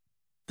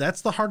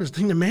that's the hardest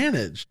thing to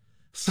manage.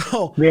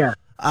 So, yeah.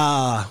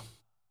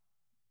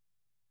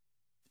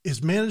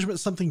 Is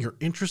management something you're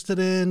interested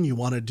in? You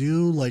want to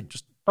do like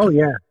just? Oh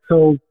yeah.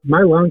 So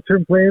my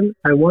long-term plan,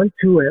 I want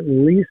to at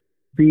least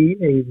be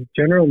a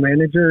general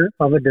manager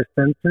of a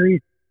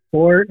dispensary,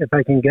 or if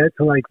I can get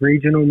to like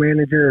regional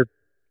manager or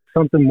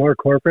something more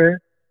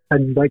corporate,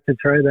 I'd like to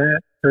try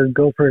that or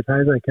go for as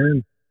high as I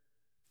can.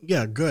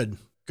 Yeah. Good.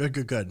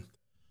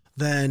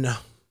 Then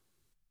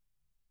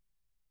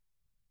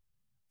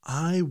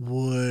I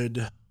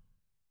would.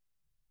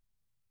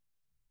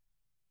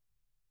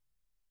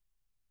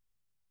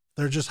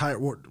 They're just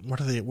hiring.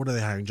 What are they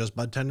hiring? Just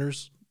bud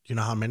tenders? Do you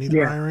know how many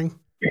they're hiring?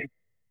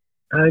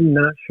 I'm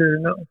not sure.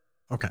 No.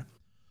 Okay.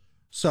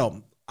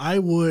 So I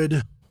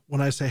would,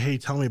 when I say, hey,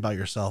 tell me about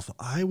yourself,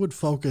 I would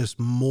focus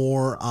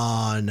more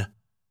on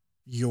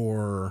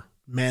your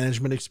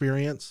management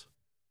experience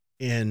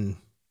in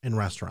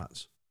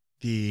restaurants.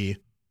 The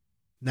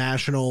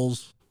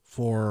nationals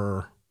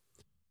for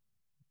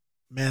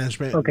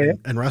management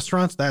and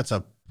restaurants, that's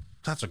a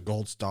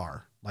gold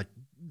star. Like,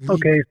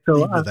 okay,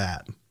 so with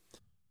that.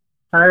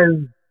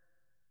 I've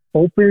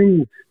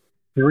opened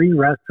 3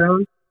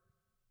 restaurants,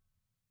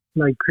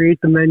 like create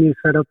the menu,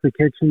 set up the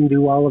kitchen,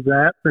 do all of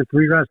that for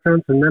 3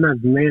 restaurants, and then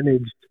I've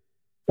managed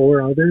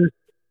 4 others.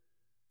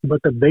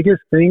 But the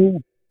biggest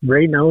thing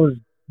right now is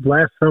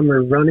last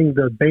summer running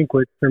the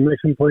banquet for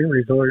Mission Point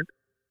Resort,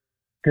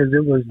 because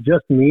it was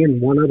just me and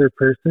one other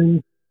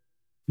person,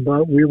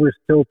 but we were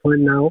still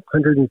putting out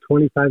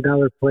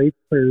 $125 plates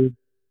for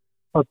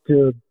up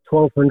to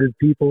 1,200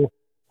 people.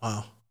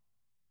 Wow.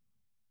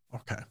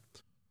 Okay.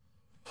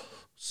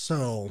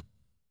 So,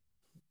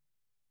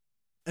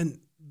 and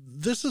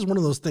this is one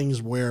of those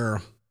things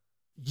where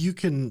you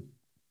can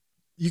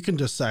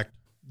dissect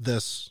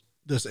this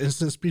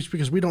instant speech,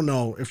 because we don't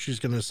know if she's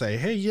going to say,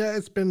 hey, yeah,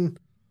 it's been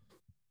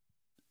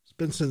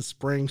since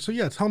spring. So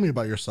yeah, tell me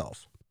about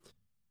yourself.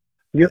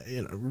 Yep.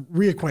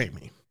 Reacquaint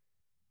me.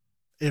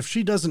 If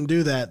she doesn't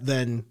do that,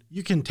 then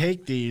you can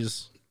take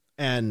these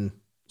and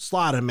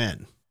slot them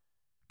in,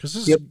 because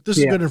this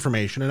is good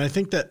information. And I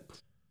think that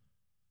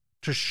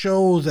to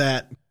show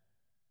that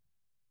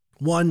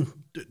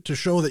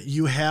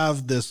you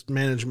have this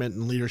management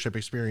and leadership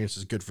experience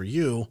is good for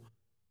you,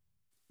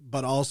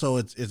 but also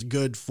it's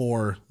good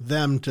for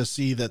them to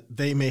see that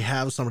they may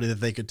have somebody that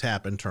they could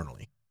tap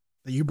internally,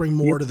 that you bring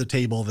more to the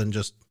table than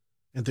just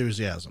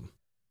enthusiasm.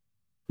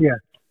 Yeah.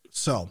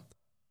 So,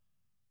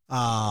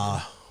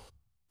 let's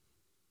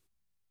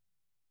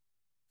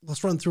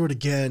run through it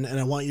again. And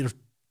I want you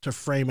to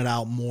frame it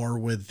out more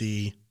with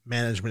the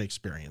management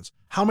experience.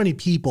 How many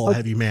people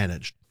have you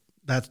managed?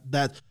 How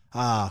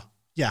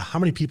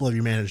many people have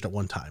you managed at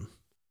one time?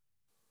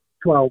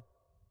 12.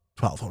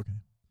 12. Okay.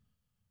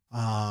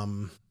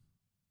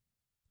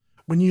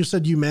 When you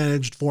said you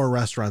managed 4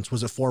 restaurants,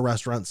 was it 4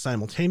 restaurants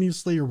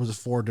simultaneously, or was it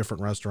 4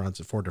 different restaurants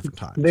at 4 different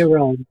times? They were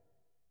all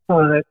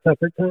at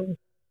separate times.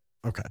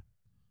 Okay.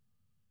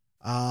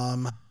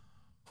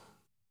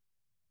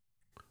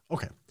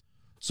 Okay.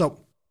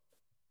 So,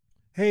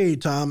 hey,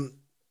 Tom,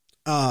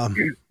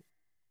 and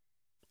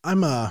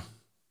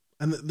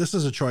this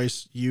is a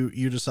choice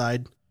you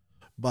decide,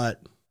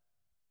 but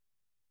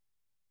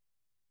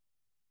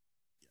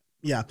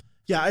yeah,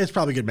 it's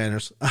probably good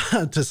manners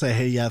to say,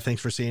 hey, yeah,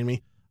 thanks for seeing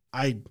me.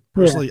 I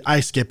personally,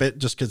 I skip it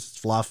just cause it's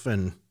fluff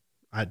and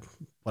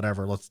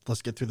whatever,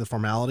 let's get through the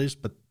formalities,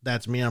 but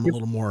that's me. I'm a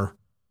little more,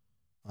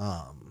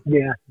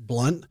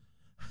 blunt.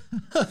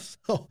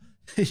 So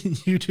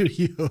you do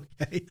you.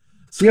 Okay.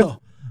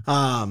 So,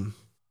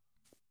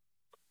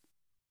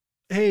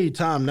 hey,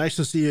 Tom, nice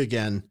to see you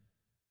again.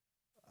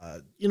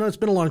 It's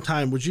been a long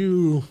time. Would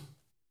you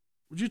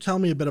tell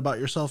me a bit about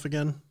yourself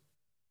again?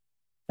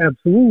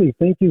 Absolutely.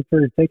 Thank you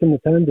for taking the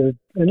time to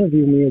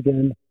interview me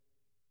again.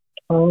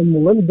 A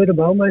little bit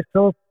about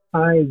myself.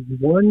 I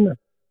won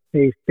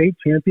a state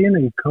champion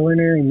in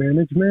culinary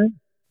management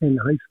in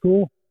high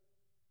school.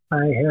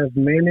 I have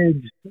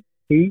managed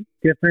 8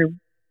 different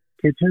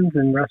kitchens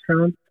and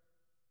restaurants,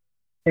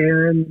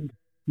 and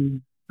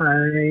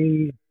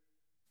I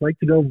like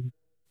to go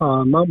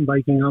mountain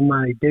biking on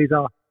my days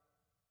off.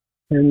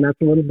 And that's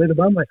a little bit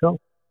about myself.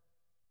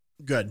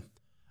 Good.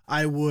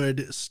 I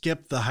would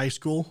skip the high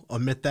school,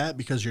 omit that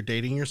because you're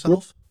dating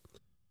yourself.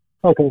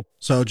 Okay.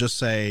 So just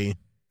say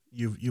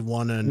you've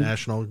won a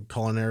national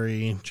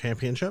culinary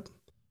championship,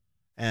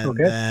 and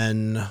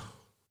then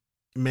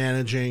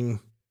managing.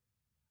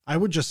 I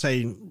would just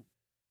say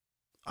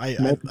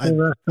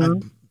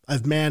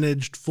I've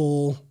managed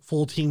full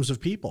teams of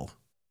people.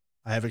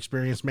 I have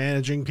experience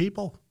managing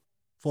people,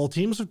 full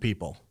teams of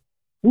people.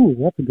 Ooh,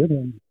 that's a good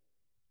one.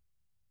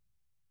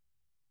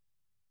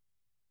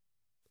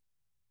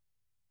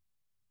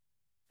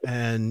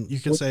 And you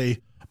can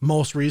say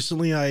most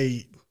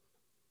recently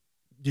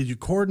did you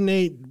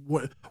coordinate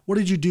what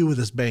did you do with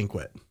this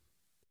banquet?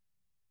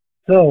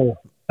 So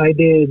I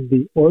did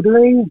the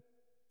ordering.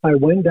 I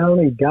went down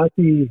and got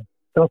the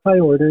stuff I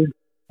ordered.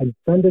 I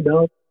sent it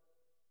up.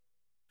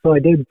 So I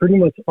did pretty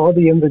much all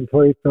the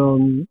inventory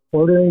from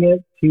ordering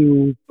it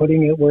to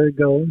putting it where it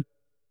goes.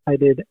 I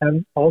did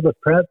all the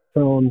prep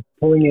from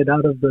pulling it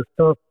out of the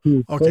stuff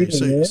to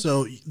plating it.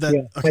 So that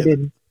yeah, okay, I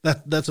did.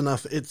 That's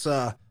enough. It's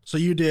so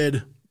you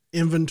did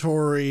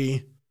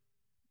inventory,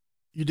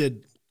 you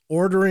did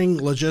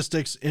ordering,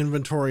 logistics,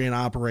 inventory, and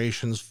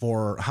operations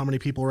for how many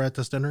people were at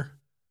this dinner?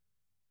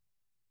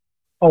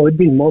 Oh, it'd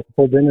be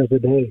multiple dinners a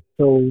day.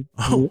 So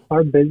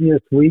our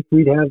busiest week,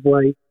 we'd have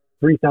like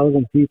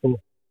 3,000 people.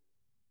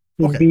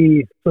 It'd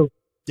be so.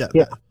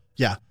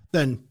 Yeah.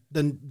 Then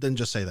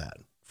just say that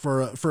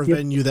for a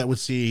venue that would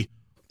see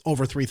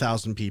over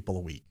 3,000 people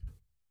a week.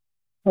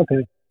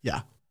 Okay.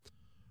 Yeah.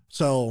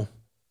 So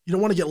you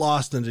don't want to get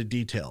lost in the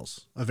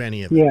details of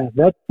any of it. Yeah,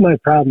 that's my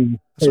problem.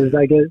 Is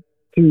I get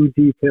too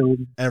detailed.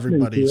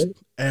 Everybody's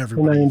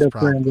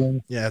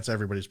problem. Yeah, it's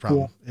everybody's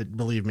problem. Yeah.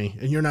 Believe me.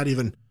 And you're not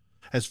even,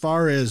 as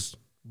far as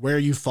where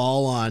you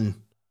fall on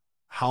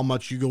how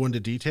much you go into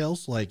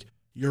details, like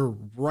you're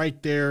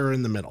right there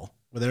in the middle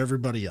with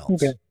everybody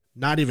else. Okay.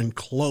 Not even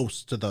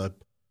close to the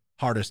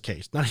hardest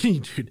case.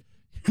 You're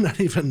not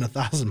even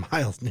 1,000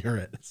 miles near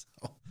it.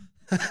 So.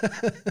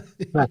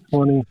 That's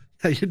funny.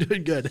 Yeah, you're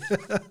doing good.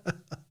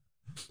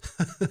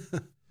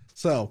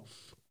 So,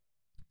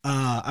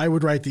 I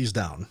would write these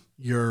down.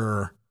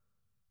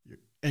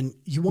 And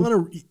you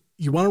want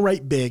to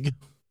write big,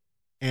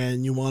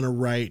 and you want to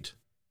write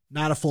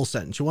not a full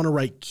sentence. You want to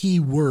write key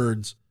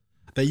words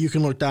that you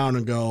can look down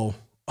and go,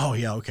 oh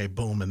yeah, okay,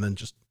 boom, and then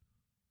just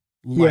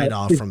light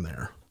off from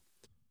there.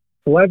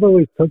 So I've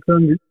always took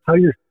on how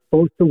you're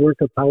supposed to work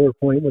a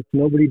PowerPoint, which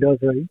nobody does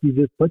right. You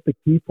just put the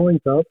key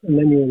points up and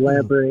then you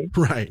elaborate.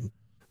 Right.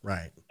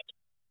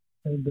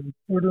 And then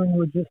ordering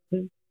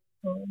logistics.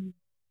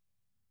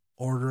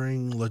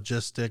 Ordering,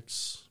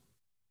 logistics,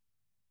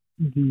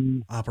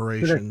 the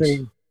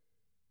operations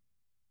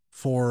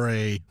for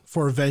a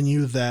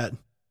venue that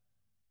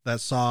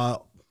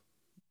saw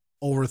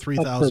over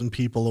 3,000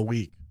 people a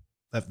week.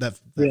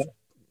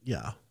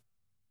 Yeah.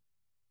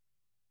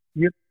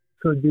 Yep.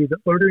 So it'd be the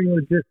ordering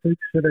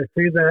logistics. Should I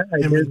say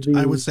that?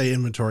 I would say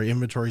inventory.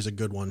 Inventory is a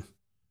good one.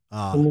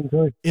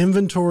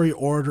 Inventory,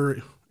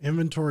 ordering,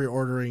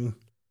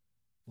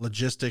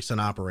 logistics, and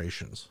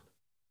operations.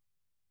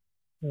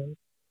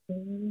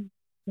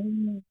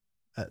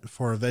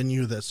 For a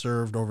venue that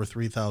served over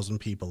 3,000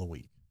 people a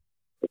week.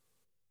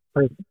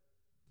 Perfect.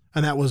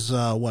 And that was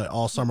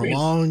all summer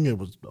long? It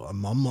was a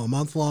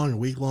month long, a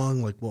week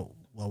long? Like what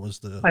was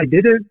the... I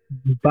did it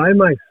by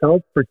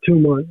myself for 2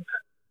 months.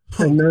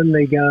 And then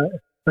they got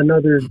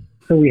another,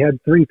 so we had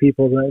 3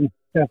 people then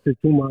after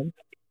 2 months.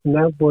 And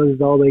that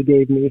was all they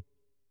gave me.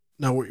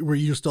 Now, were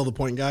you still the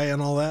point guy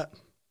and all that?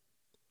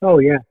 Oh,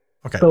 yeah.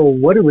 Okay. So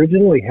what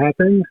originally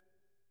happened,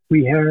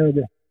 we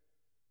had...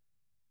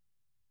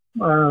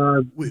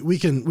 we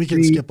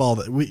can skip all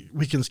that.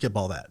 We can skip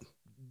all that.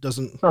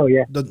 Doesn't. Oh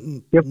yeah.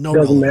 Doesn't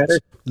matter.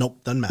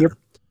 Nope, doesn't matter.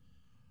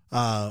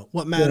 Yep.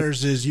 What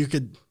matters is you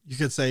could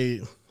say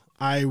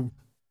I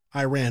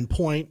ran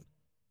point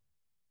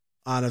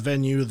on a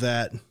venue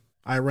that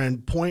I ran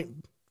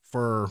point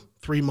for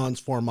 3 months,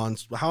 4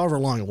 months, however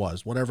long it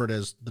was, whatever it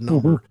is, the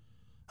number.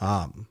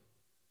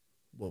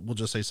 We'll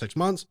just say 6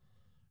 months.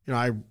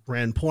 I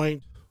ran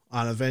point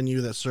on a venue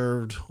that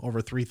served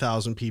over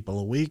 3,000 people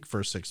a week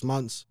for 6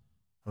 months.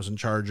 I was in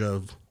charge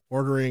of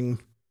ordering,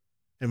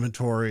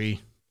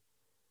 inventory,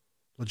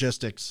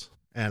 logistics,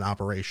 and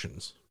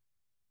operations.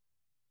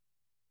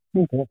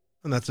 Okay.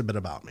 And that's a bit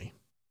about me.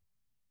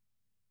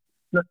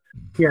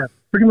 Yeah,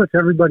 pretty much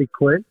everybody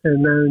quit,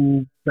 and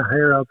then the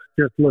higher-ups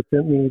just looked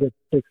at me to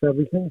fix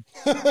everything.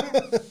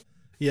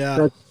 Yeah.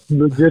 That's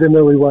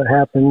legitimately what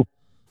happened.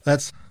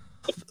 That's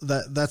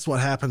what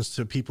happens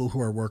to people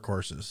who are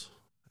workhorses.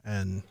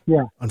 And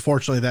yeah,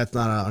 unfortunately, that's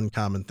not an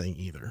uncommon thing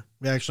either.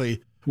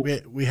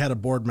 We had a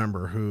board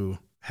member who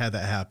had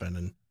that happen,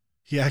 and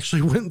he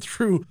actually went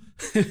through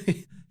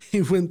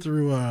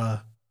through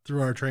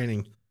our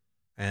training,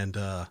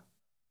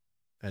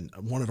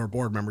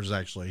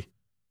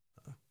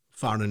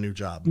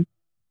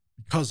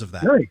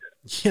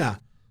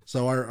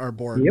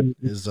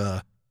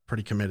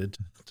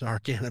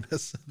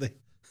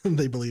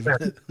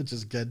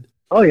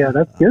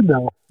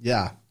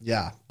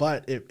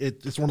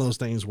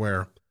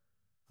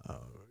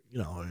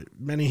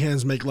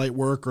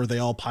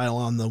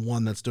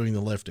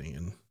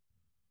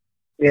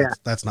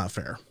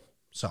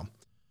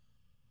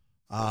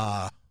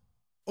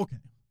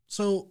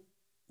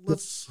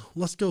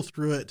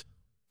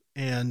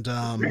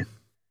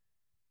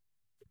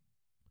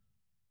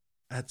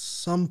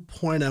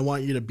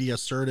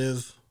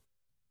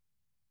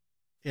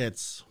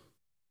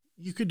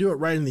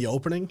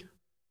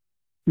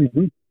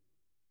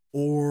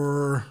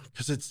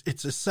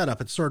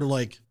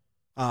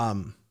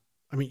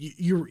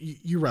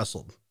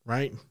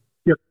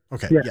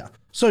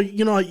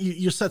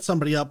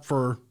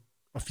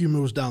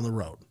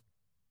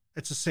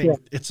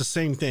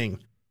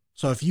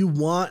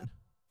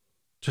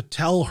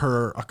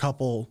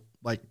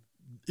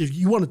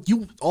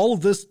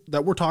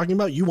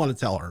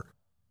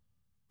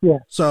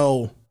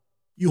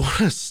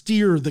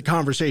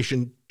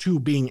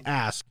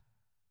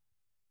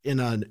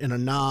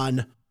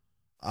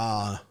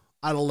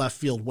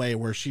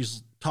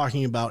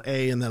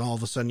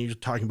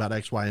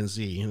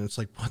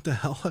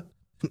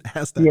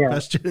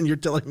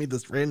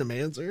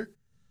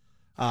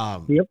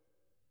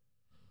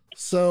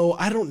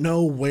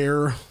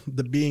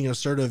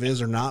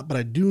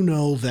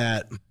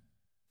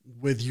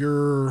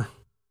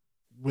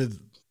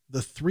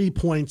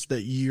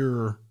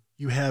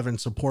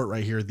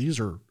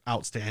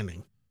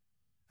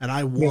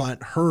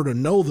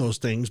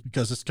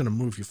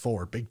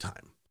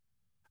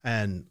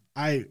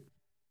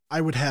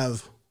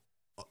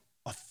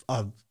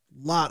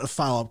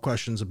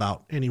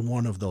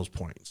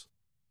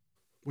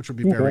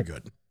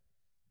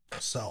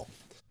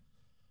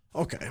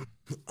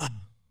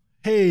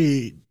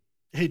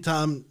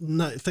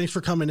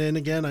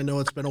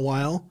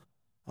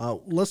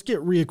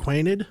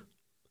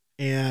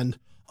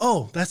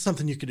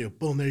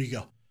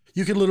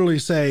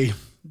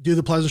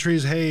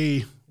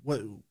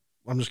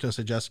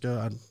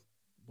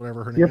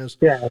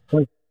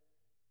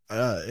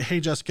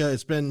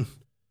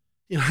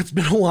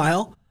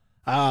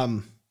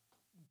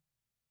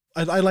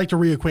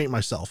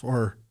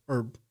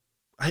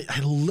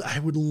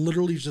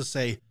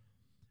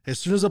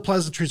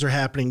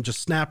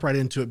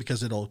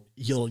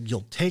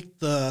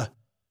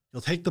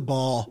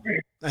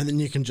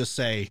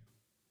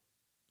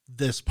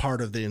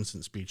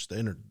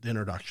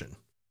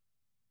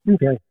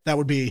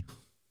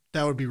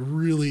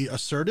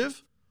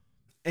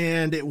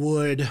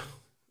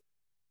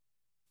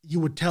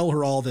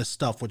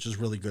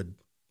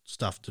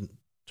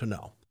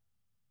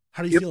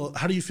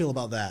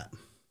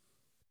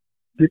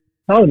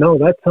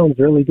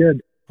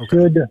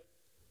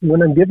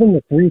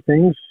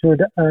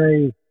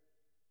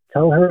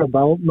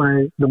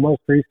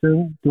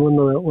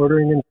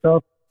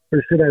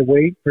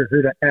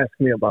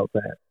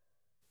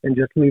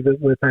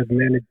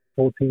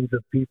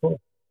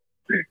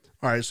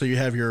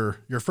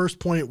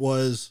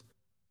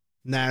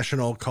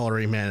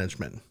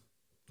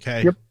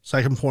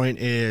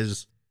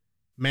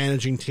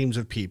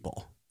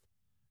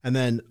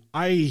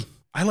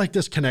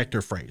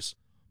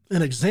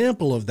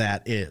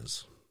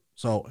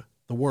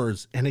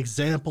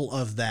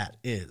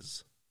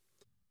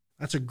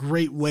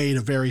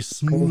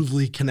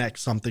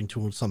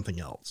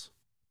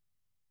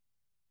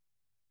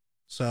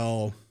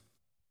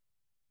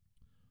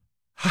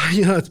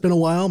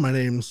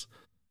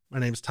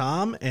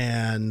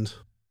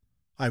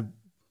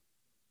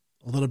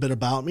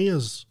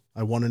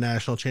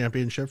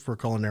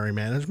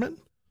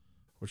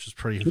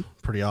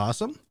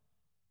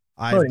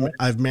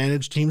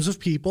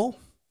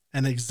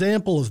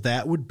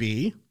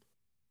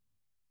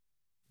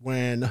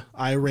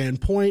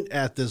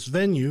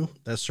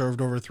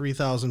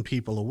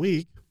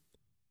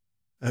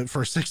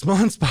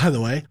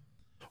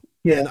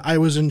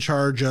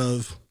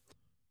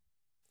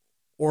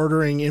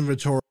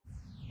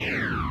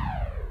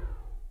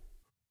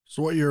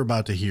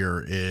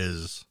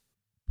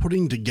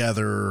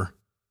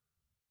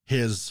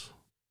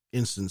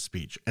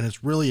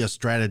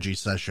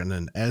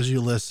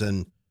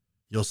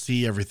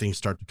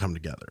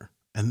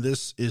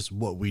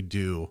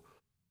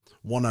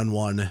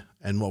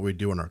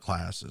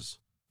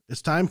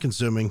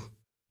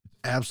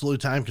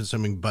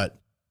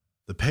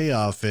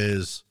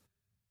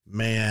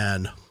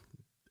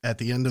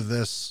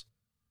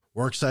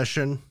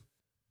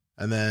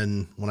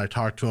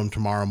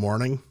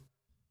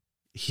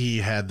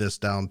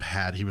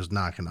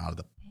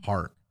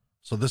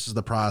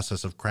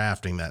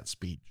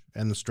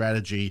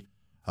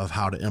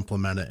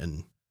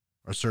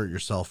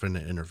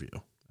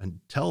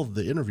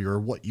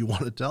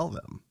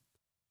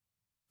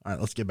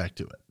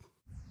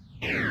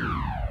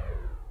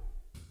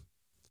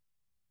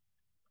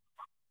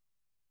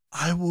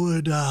 I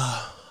would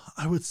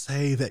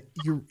say that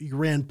you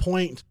ran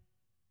point.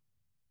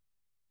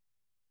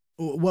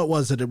 What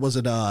was it? What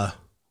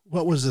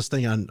was this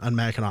thing on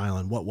Mackinac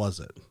Island? What was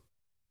it?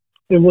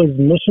 It was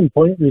Mission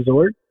Point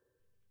Resort.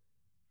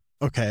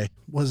 Okay.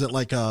 Was it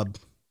like a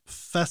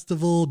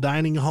festival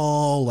dining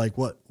hall? Like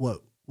what is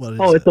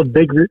Oh, it?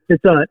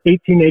 it's a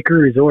 18-acre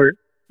resort.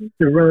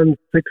 It runs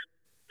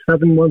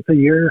 7 months a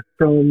year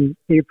from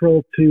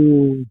April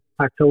to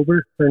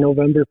October or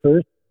November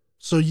 1st.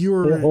 So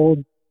It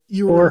holds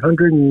you were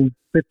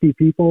 450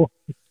 people.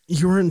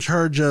 you were in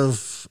charge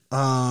of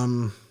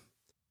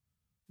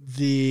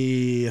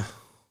the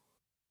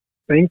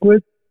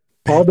Banquets,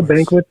 all the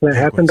banquets that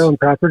happened on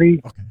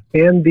property, Okay.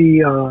 and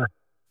the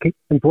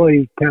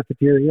employee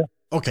cafeteria.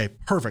 Okay,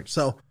 perfect.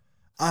 So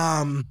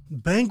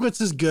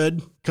banquets is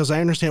good because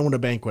I understand what a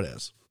banquet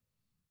is.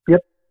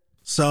 Yep.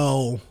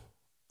 So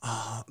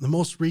the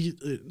most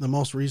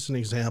recent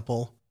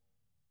example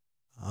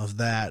of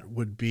that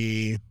would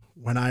be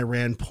when I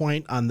ran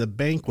point on the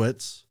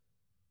banquets.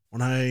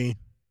 When I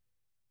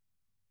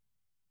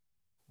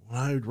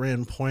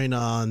ran point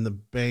on the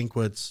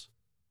banquets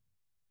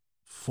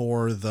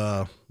for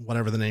the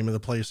whatever the name of the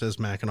place is,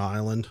 Mackinac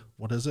Island.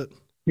 What is it?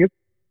 Yep.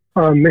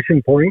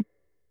 Mission Point.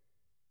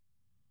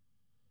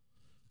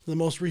 The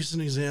most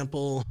recent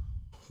example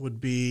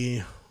would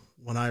be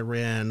when I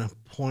ran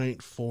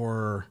point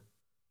for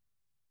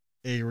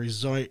a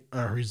resorts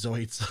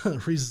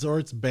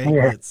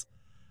banquets,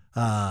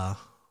 a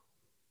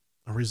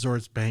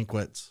resorts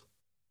banquets,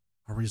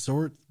 a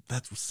resort.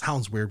 That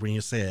sounds weird when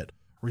you say it.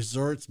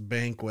 Resorts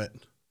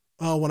banquet.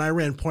 Oh, when I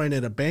ran point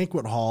at a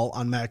banquet hall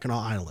on Mackinac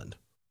Island.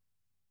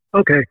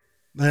 Okay.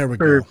 There we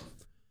go.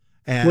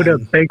 And would a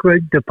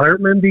banquet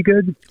department be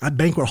good? A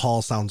banquet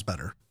hall sounds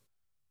better.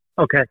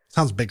 Okay.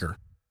 Sounds bigger.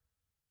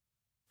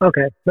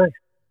 Okay. Nice.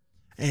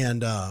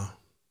 And on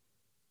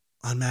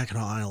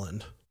Mackinac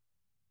Island,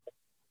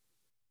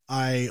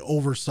 I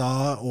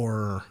oversaw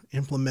or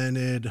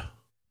implemented.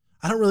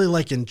 I don't really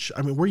like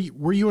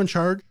were you in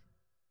charge?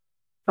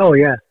 Oh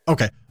yeah.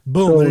 Okay.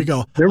 Boom. So there you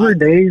go. There were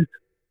days.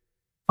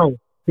 Oh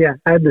yeah,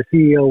 I had the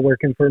CEO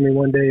working for me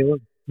one day. It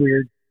was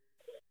weird.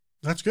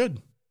 That's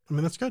good. I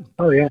mean, that's good.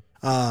 Oh yeah.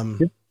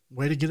 Yep.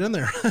 Way to get in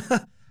there.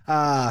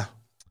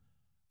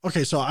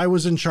 Okay. So I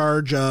was in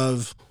charge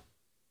of,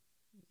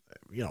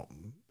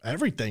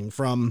 everything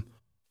from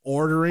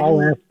ordering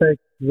all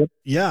aspects. Yep.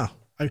 Yeah.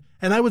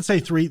 And I would say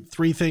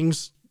three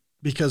things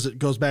because it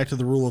goes back to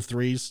the rule of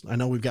threes. I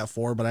know we've got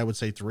four, but I would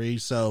say three.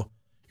 So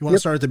you want to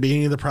start at the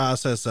beginning of the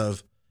process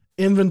of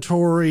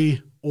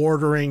inventory,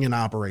 ordering, and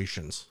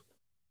operations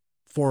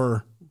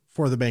for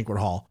the banquet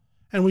hall.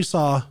 And we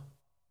saw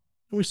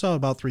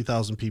about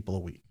 3,000 people a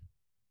week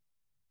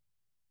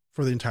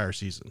for the entire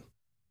season.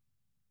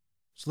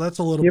 So that's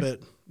a little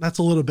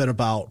bit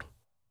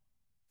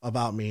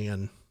about me.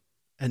 And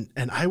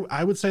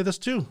I would say this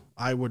too.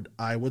 I would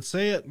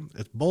say it.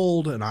 It's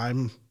bold, and I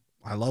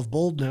love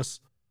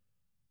boldness.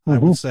 I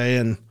would say,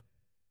 and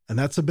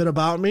that's a bit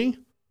about me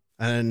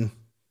and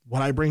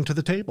what I bring to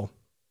the table.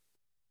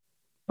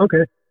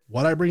 Okay.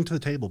 What I bring to the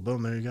table.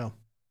 Boom. There you go.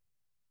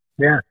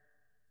 Yeah.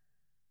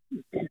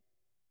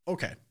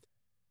 Okay.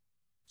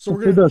 So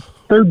we're for the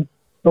third.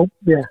 Oh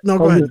yeah. No,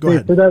 go ahead. Go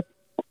ahead. For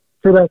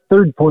that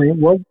third point,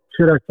 what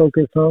should I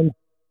focus on?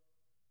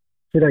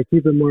 Should I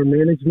keep it more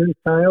management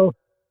style?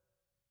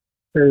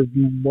 Or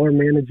more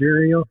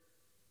managerial?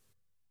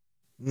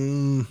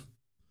 When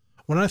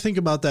I think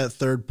about that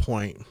third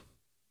point,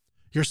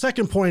 your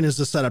second point is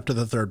the setup to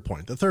the third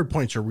point. The third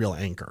point's your real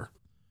anchor.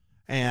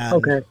 And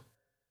okay.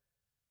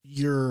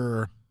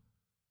 Your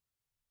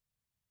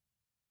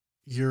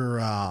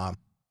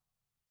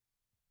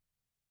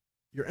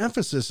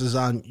emphasis is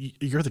on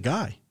you're the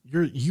guy.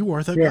 You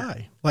are the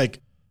guy.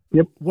 Like,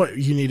 yep. What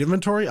you need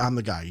inventory, I'm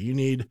the guy. You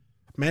need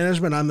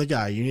management, I'm the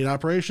guy. You need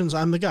operations,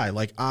 I'm the guy.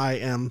 Like, I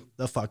am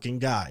the fucking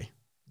guy.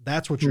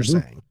 That's what you're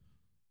saying.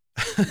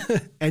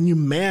 And you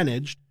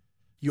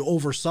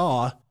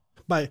oversaw.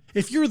 But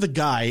if you're the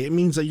guy, it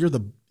means that you're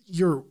the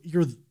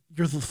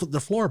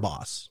floor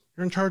boss.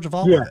 You're in charge of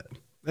all of it.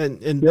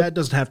 And that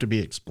doesn't have to be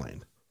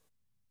explained.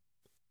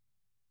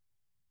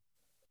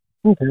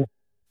 Okay.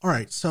 All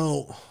right.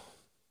 So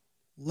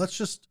let's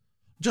just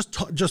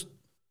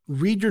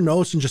read your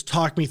notes and just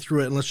talk me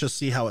through it. And let's just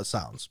see how it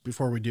sounds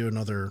before we do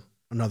another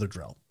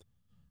drill.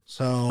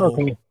 So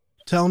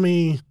tell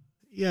me,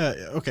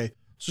 okay.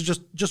 So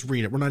just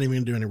read it. We're not even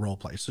going to do any role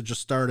play. So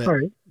just start it,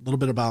 a little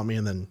bit about me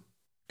and then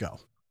go.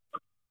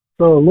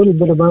 So a little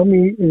bit about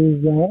me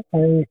is that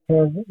I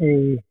have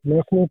a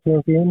national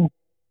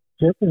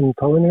championship in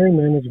culinary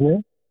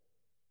management.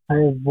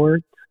 I've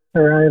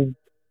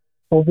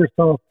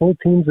oversaw full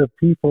teams of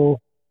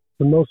people.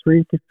 The most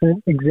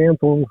recent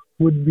example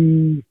would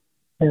be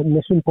at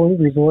Mission Point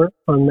Resort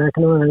on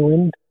Mackinac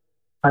Island.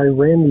 I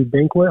ran the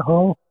banquet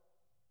hall.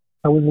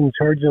 I was in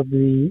charge of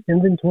the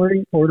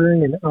inventory,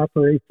 ordering, and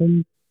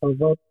operations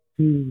of up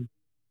to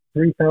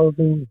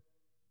 3,000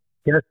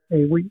 guests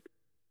a week.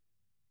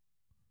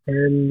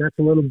 And that's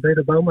a little bit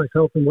about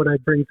myself and what I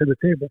bring to the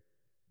table.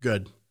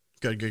 Good.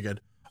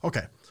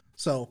 Okay.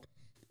 So,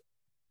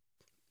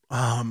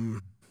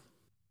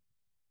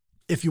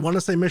 if you want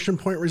to say Mission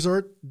Point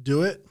Resort,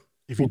 do it.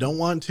 If you don't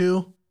want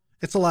to,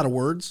 it's a lot of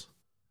words.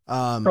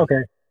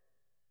 Okay.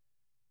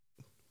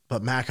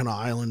 But Mackinac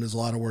Island is a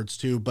lot of words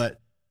too.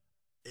 But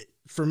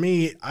for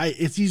me,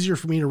 it's easier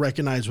for me to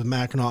recognize with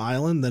Mackinac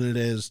Island than it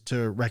is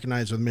to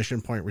recognize with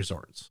Mission Point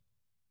Resorts.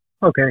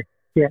 Okay.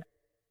 Yeah.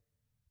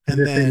 And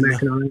Just say then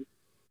Mackinac.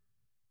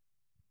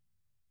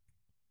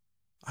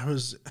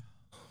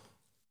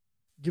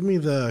 give me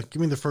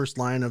the first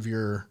line of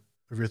your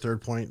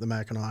third point, the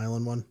Mackinac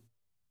Island one.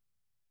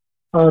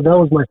 That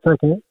was my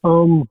second.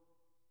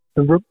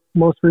 The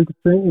most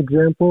recent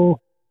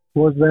example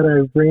was that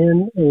I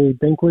ran a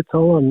banquet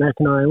hall on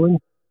Mackinac Island.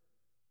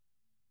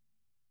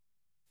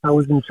 I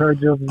was in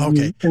charge of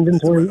the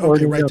inventory.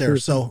 Okay, right there.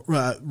 So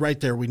right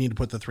there, we need to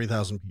put the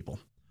 3,000 people.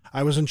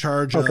 I was in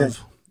charge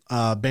of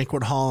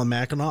banquet hall on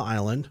Mackinac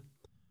Island,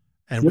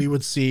 and we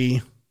would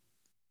see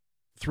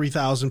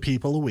 3,000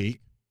 people a week.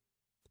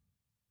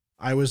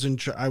 I was in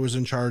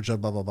charge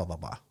of blah blah blah blah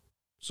blah.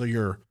 So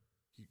you're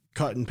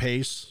cut and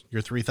paste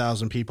your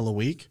 3,000 people a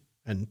week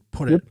and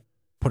put it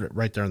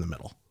right there in the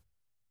middle.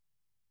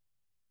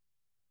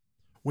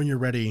 When you're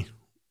ready,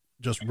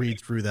 just read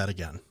through that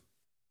again.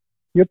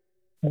 Yep.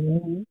 A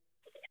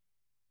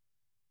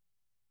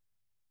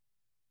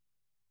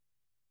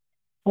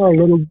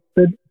little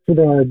bit. Should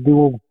I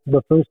do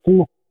the first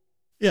two?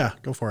 Yeah,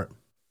 go for it.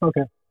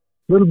 Okay. A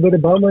little bit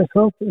about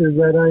myself is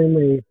that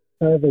I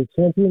have a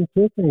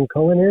championship in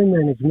culinary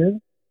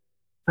management.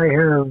 I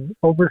have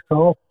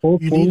oversaw full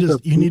teams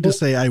of people. You need to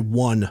say I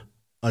won.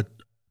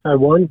 I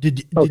won?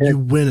 Did you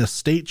win a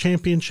state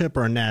championship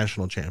or a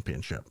national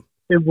championship?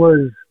 I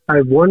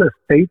won a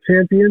state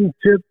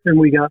championship and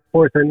we got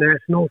fourth at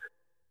nationals.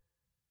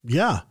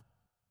 Yeah.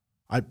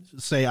 I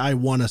say I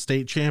won a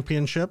state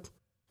championship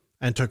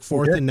and took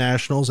fourth in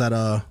nationals at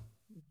a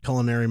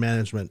culinary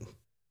management.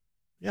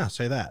 Yeah,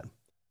 say that.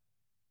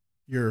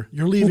 You're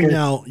leaving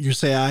out, you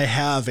say I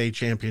have a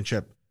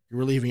championship.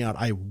 You're leaving out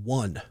I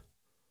won.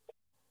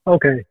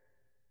 Okay.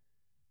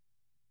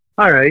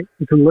 All right.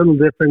 It's a little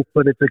different,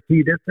 but it's a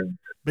key difference.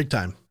 Big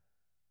time.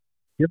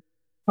 Yep.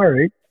 All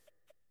right.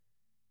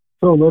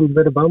 So a little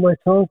bit about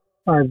myself.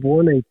 I've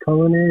won a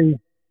culinary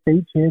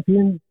state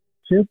championship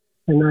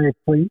and I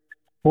placed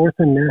fourth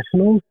in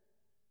nationals.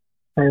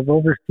 I have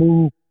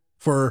overseen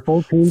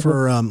full teams.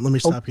 Let me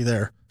stop you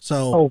there.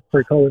 So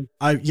for color.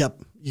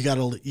 You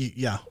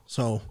gotta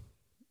so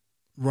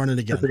run it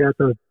again. I forgot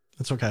the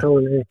That's okay.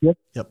 culinary. Yep.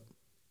 Yep.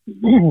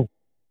 A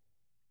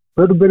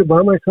little bit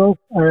about myself.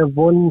 I have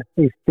won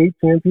a state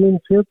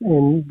championship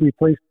and we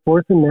placed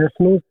fourth in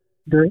nationals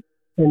in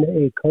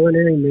a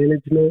culinary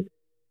management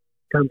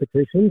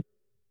competition.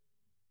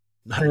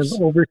 Nice. I have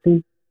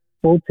overseen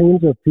full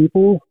teams of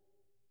people.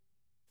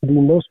 The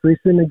most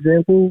recent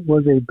example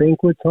was a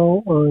banquet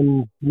hall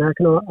on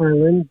Mackinac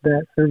Island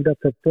that served up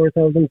to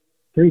 3,000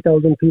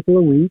 people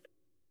a week.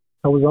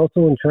 I was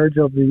also in charge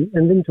of the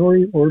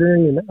inventory,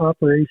 ordering, and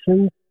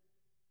operations.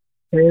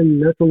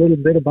 And that's a little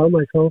bit about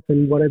myself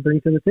and what I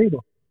bring to the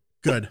table.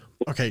 Good.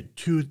 Okay.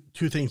 Two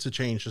things to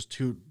change, just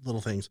two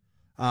little things.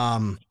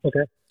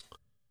 Okay.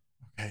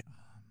 Okay.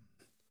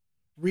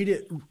 Read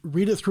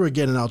it through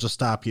again and I'll just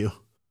stop you.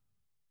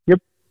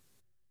 Yep.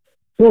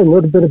 So a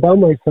little bit about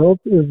myself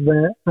is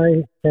that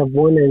I have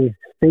won a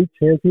state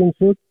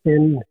championship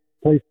and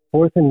placed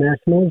fourth in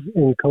nationals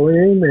in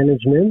culinary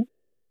management.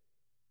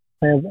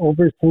 I have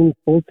overseen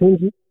full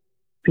teams of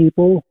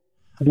people.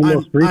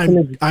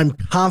 I'm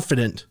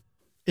confident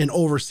in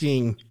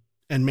overseeing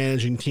and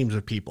managing teams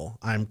of people.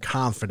 I'm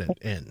confident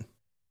in.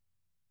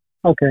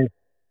 Okay.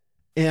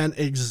 An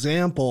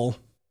example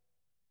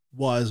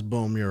was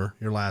boom, your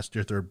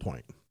third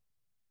point.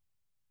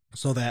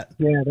 So that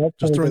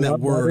just throwing that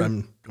word,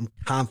 better. I'm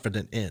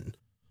confident in.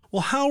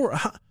 Well,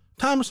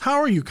 Thomas,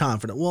 how are you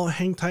confident? Well,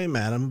 hang tight,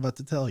 Matt. I'm about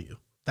to tell you.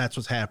 That's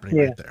what's happening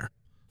right there.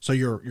 So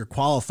you're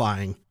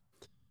qualifying,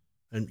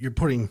 and you're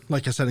putting,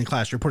 like I said in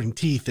class, you're putting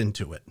teeth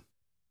into it,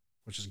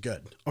 which is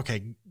good.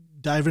 Okay,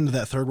 dive into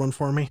that third one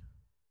for me.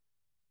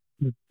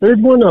 The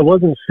third one, I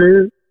wasn't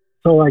sure,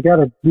 so I got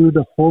to do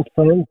the full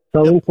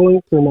selling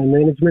point for my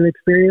management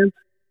experience.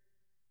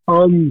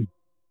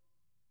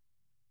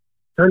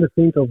 Trying to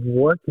think of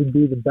what could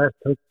be the best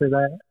hook for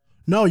that.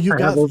 No, you've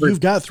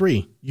got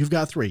three. You've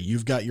got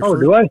your. Oh,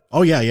 do I?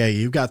 Oh yeah,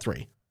 you've got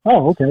three.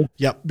 Oh, okay.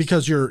 Yep,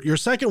 because your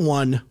second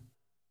one,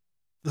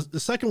 the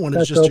second one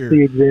That's is just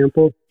the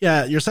example.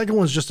 Yeah, your second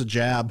one's just a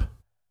jab,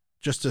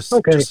 just to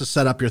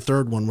set up your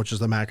third one, which is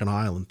the Mackinac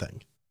Island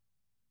thing.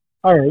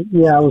 All right.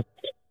 Yeah,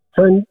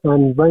 I'm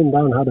writing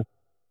down how to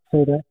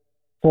say that.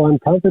 So I'm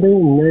confident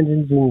in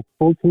managing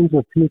full teams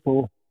of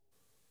people.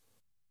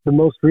 The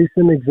most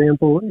recent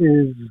example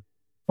is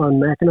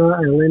on Mackinac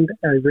Island.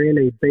 I ran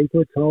a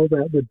banquet hall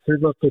that would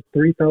serve up to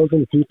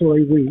 3,000 people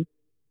a week.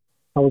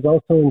 I was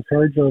also in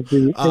charge of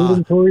the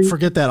inventory.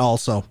 Forget that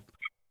also.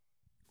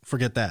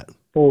 Forget that.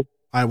 Oh,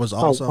 I was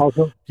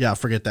also. Yeah,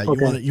 forget that.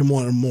 Okay. You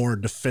want a more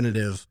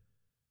definitive.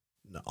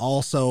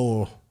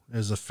 Also,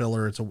 as a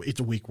filler, it's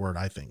a weak word,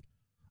 I think.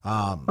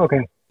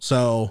 Okay.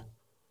 So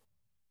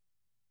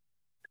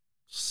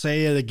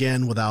say it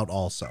again without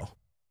also.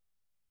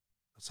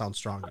 That sounds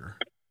stronger.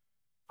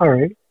 All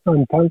right.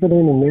 I'm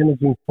confident in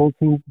managing full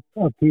teams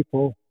of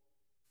people.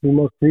 The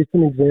most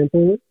recent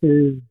example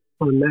is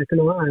on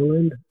Mackinac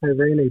Island. I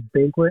ran a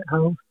banquet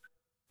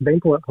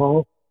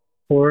hall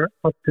for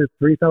up to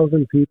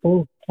 3,000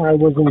 people. I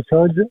was in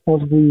charge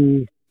of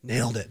the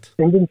Nailed it.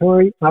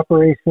 inventory,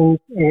 operations,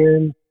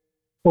 and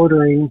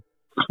ordering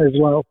as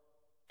well.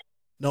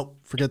 Nope.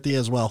 Forget the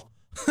as well.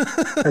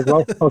 As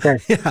well? Okay.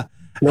 Yeah.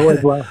 No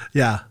as well.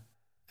 Yeah.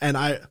 And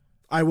I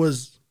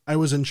was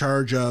in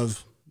charge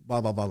of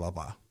blah, blah, blah, blah,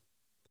 blah.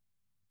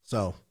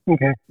 So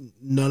Okay.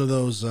 none of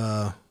those,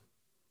 Yeah,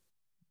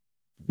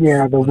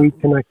 the weak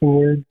connecting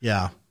words.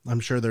 yeah, I'm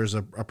sure there's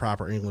a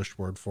proper English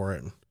word for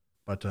it,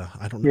 but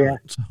I don't know. Yeah.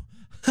 So.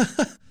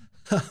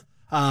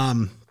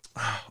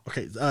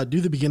 Okay.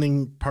 Do the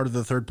beginning part of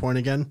the third point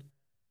again.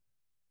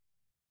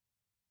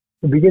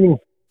 The beginning,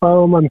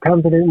 I'm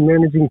confident in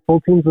managing full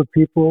teams of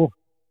people.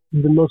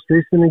 The most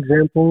recent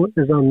example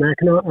is on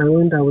Mackinac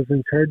Island. I was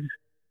in charge.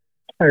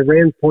 I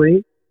ran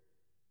point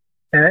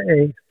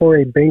for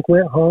a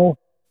banquet hall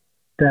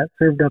that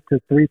served up to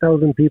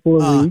 3,000 people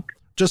a week.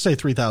 Just say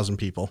 3,000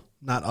 people,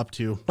 not up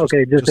to.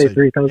 Okay, just say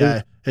 3,000.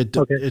 Yeah,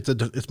 Okay.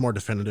 It's more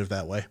definitive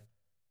that way.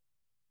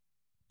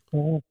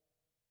 Okay.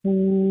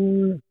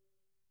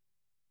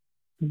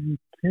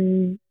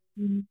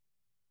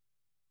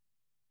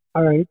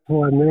 All right,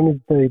 so I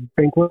managed a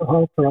banquet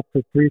hall for up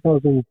to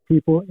 3,000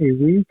 people a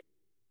week.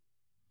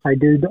 I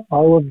did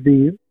all of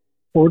the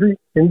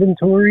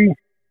inventory,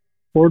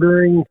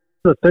 ordering.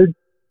 The third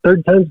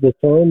time's the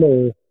charm,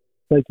 or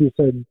like you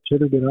said,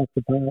 should have been off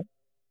the bat.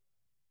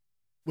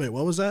 Wait,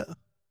 what was that?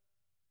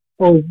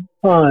 Oh,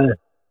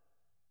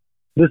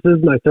 this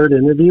is my third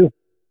interview.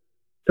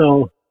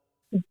 So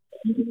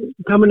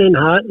coming in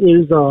hot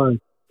is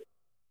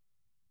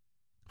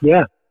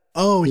yeah.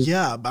 Oh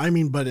yeah, I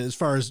mean, but as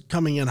far as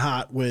coming in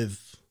hot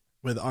with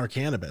our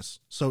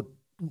cannabis, so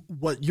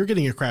what you're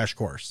getting a crash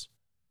course,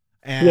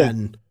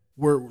 and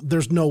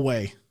there's no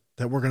way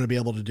that we're going to be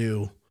able to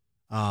do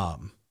all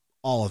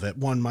of it.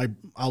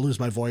 I'll lose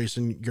my voice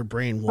and your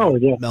brain will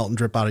melt and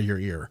drip out of your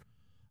ear.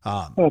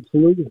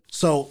 Absolutely.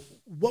 So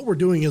what we're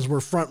doing is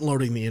we're front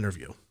loading the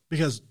interview,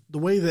 because the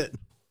way that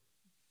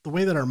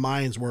our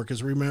minds work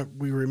is we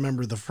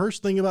remember the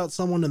first thing about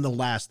someone and the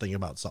last thing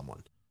about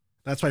someone.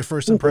 That's why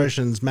first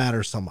impressions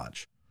matter so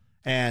much.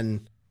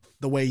 And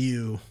the way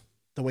you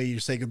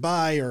say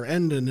goodbye or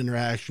end an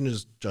interaction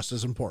is just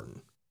as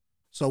important.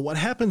 So what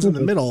happens in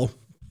the middle,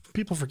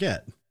 people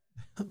forget.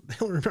 They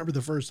don't remember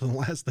the first and the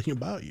last thing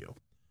about you.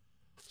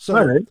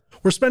 So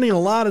we're spending a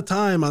lot of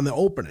time on the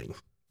opening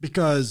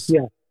because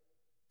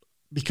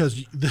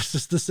this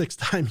is the sixth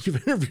time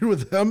you've interviewed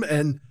with them,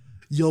 and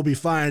you'll be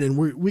fine. And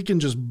we can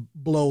just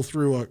blow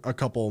through a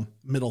couple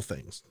middle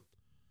things.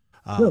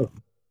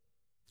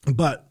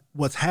 But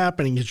what's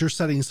happening is you're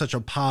setting such a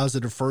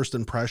positive first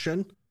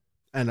impression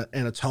and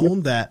a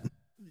tone that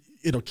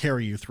it'll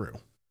carry you through,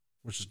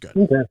 which is good.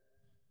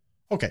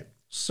 Okay.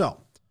 So,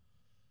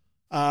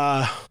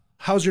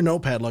 how's your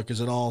notepad look?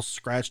 Is it all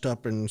scratched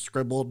up and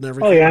scribbled and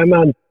everything? Oh yeah,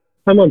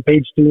 I'm on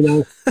page 2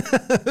 now.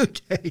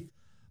 Okay.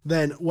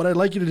 Then what I'd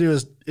like you to do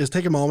is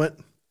take a moment.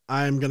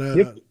 I'm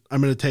gonna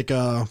take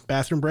a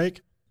bathroom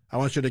break. I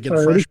want you to get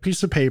a fresh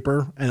piece of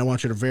paper, and I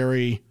want you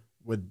to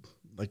with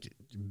like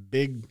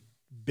big,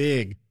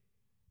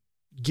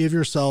 give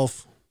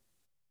yourself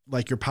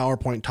like your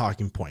PowerPoint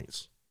talking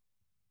points.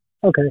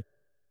 Okay.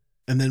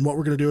 And then what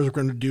we're going to do is we're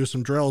going to do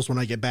some drills when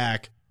I get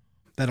back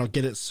that'll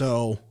get it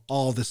so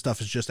all of this stuff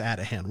is just at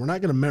hand. We're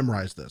not going to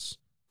memorize this.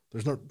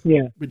 There's no,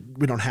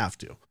 we don't have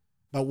to,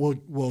 but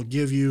we'll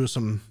give you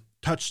some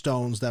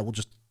touchstones that will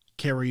just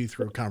carry you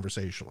through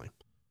conversationally.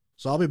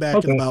 So I'll be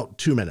back in about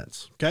 2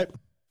 minutes. Okay.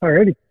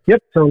 Alrighty.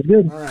 Yep. Sounds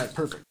good. All right.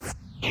 Perfect.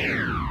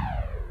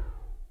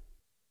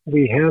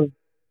 We have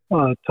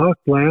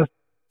talked last.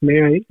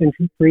 May I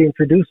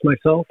reintroduce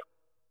myself?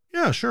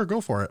 Yeah, sure.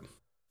 Go for it.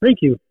 Thank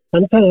you.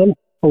 I'm Tom.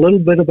 A little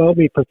bit about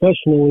me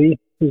professionally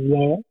is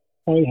that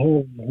I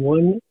have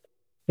won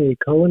a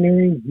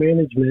culinary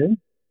management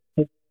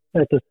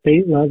at the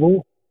state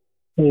level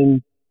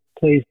and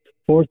placed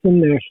 4th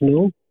in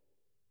national.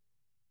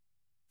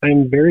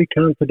 I'm very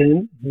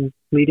confident in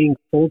leading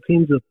full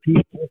teams of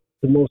people.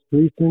 The most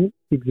recent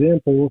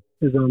example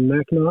is on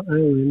Mackinac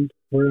Island,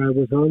 where I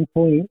was on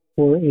point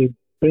for a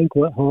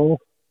banquet hall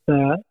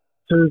that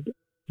served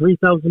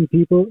 3,000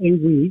 people a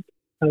week.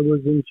 I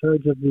was in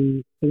charge of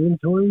the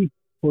inventory,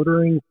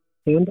 ordering,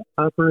 and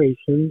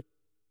operations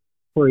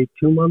for a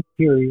 2-month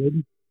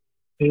period.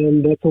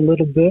 And that's a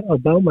little bit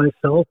about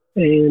myself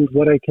and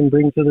what I can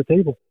bring to the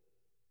table.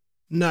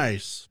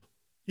 Nice.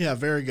 Yeah,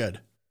 very good.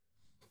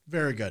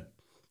 Very good.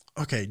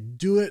 Okay,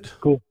 do it.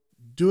 Cool.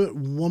 Do it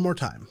one more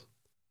time.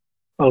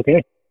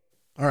 Okay.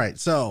 All right.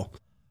 So,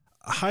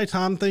 hi,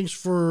 Tom. Thanks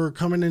for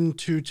coming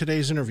into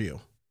today's interview.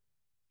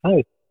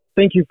 Hi.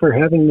 Thank you for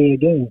having me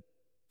again.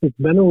 It's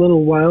been a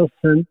little while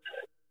since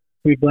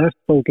we've last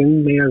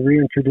spoken. May I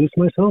reintroduce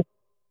myself?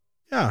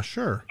 Yeah,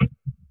 sure.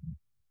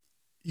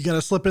 You got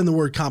to slip in the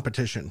word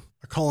competition.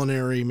 a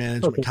culinary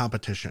management Okay.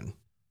 competition.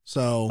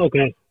 So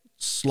Okay.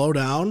 slow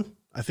down.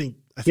 I think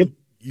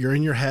you're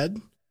in your head.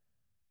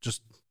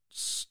 Just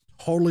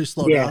totally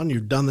slow Yeah. down.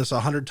 You've done this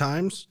 100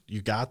 times.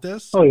 You got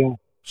this. Oh yeah.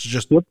 So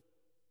just Yep.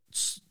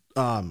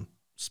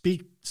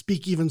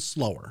 speak even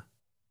slower,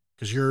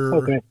 because you're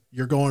Okay.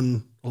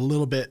 going a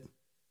little bit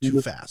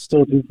too fast.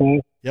 Still too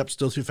fast. Yep,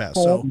 still too fast.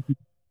 Oh. So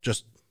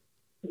just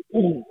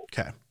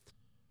okay.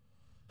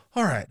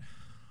 All right.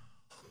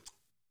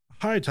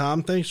 Hi,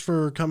 Tom. Thanks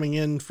for coming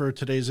in for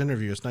today's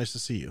interview. It's nice to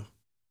see you.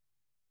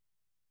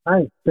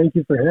 Hi. Thank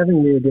you for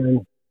having me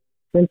again.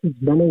 Since it's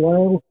been a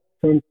while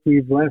since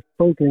we've last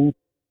spoken,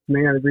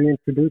 may I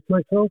reintroduce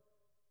myself?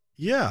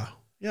 Yeah,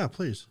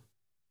 please.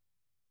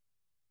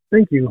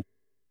 Thank you.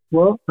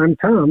 Well, I'm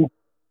Tom.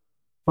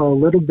 A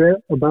little bit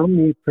about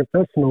me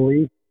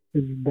professionally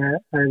is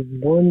that I've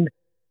won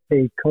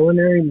a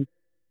culinary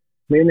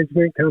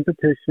management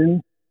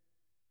competition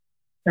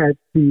at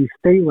the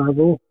state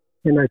level,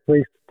 and I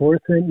placed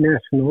fourth at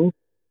national.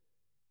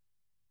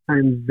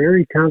 I'm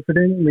very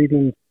confident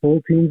leading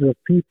full teams of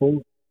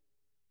people.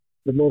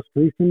 The most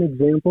recent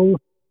example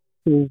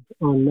is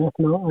on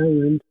Mackinac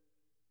Island,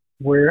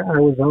 where I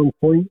was on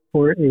point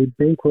for a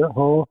banquet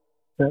hall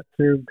that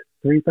served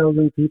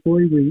 3,000 people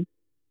a week.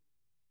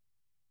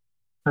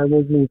 I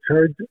was in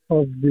charge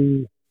of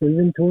the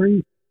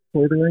inventory,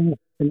 ordering,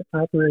 and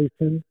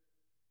operation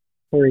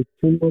for a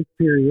 2-month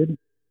period.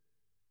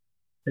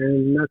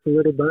 And that's a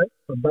little bit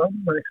about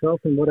myself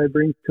and what I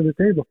bring to the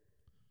table.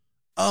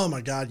 Oh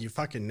my God, you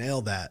fucking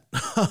nailed that.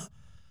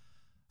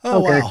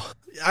 Okay. Wow.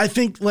 I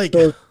think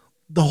So-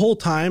 the whole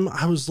time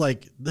I was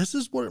like, this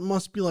is what it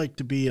must be like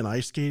to be an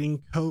ice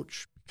skating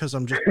coach, because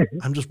I'm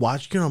just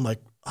watching it. I'm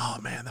like, oh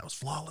man, that was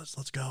flawless.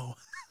 Let's go.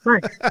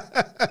 Right.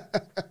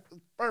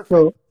 Perfect.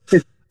 So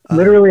it's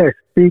literally I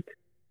speak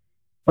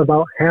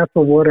about half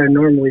of what I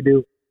normally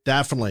do.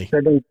 Definitely.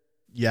 I don't,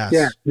 Yes.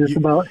 yeah, just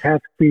about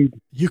half speed.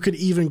 You could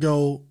even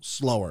go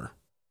slower.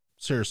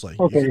 Seriously.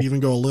 Okay. You could even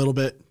go a little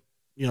bit,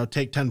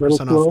 take 10%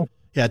 Little off. slow.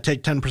 Yeah.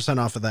 Take 10%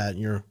 off of that and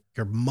your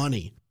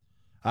money.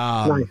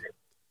 Nice.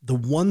 The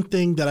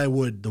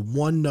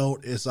one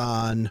note is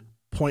on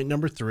point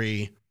number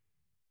 3.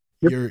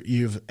 Yep.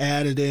 You've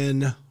added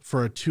in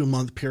for a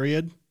 2-month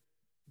period.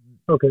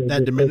 Okay. That just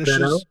take diminishes.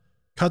 that out.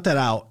 Cut that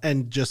out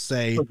and just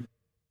say Okay.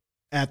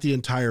 at the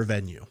entire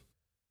venue.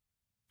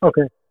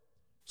 Okay.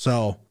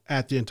 So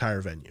at the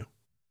entire venue,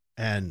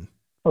 and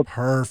Okay.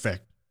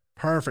 perfect.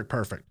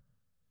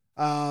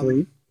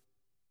 Sweet.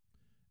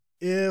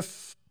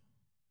 If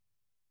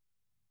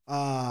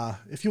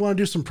you want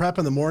to do some prep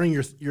in the morning,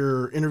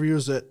 your interview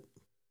is at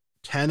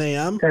 10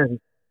 a.m. 10.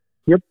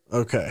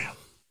 Okay.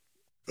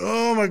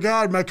 Oh my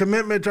God, my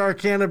commitment to our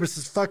cannabis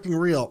is fucking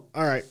real.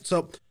 All right.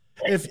 So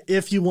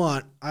if you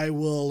want, I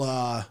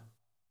will,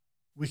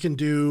 we can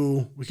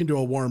do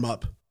a warm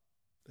up.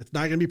 It's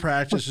not going to be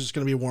practice. It's just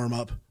going to be a warm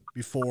up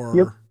before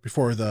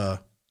the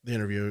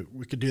interview.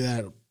 We could do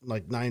that at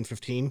like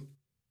 9:15.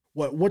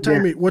 What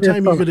time? Yeah. What Yeah,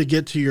 time are you fine. going to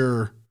get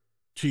to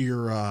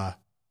the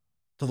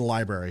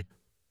library?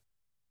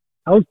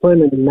 I was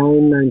planning at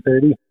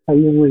 9:30. I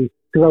usually,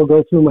 because I'll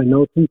go through my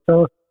notes and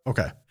stuff.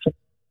 Okay.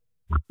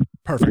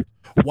 Perfect.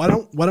 Why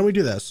don't we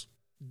do this?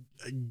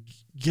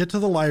 Get to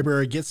the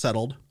library, get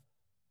settled,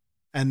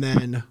 and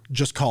then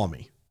just call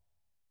me.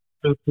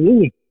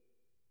 Absolutely.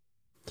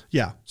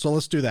 Yeah. So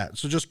let's do that.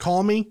 So just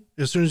call me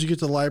as soon as you get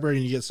to the library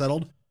and you get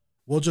settled.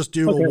 We'll just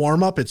do Okay. a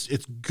warm up. It's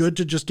good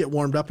to just get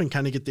warmed up and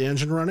kind of get the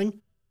engine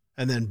running,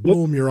 and then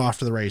boom, you're off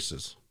to the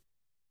races.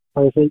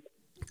 Perfect.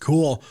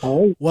 Cool.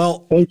 All right.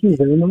 Well, Thank you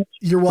very much.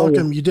 you're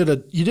welcome. You did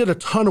a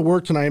ton of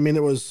work tonight. I mean,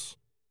 it was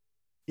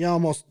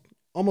almost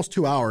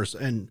 2 hours,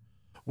 and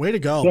way to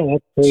go. Yeah,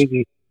 that's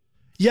crazy.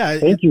 Yeah.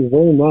 Thank you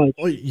very much.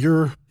 Oh,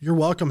 you're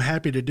welcome.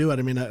 Happy to do it.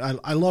 I mean,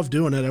 I love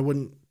doing it. I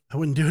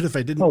wouldn't do it if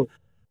I didn't. Oh.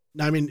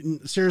 I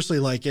mean, seriously,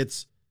 like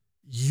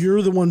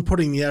you're the one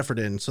putting the effort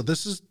in. So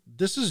this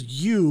is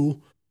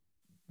you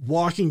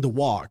walking the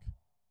walk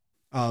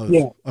of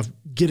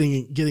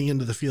getting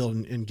into the field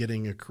and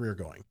getting a career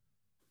going.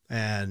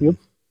 And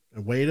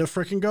way to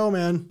freaking go,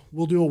 man.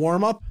 We'll do a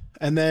warm up.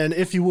 And then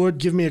if you would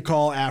give me a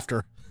call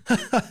after,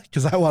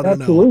 cause I want to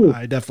know.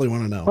 I definitely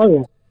want to know. Oh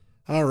yeah.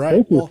 All right.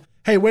 Thank you. Well,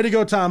 hey, way to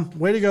go, Tom.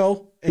 Way to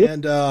go.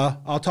 And,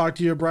 I'll talk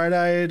to you bright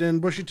eyed and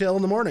bushy tail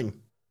in the morning.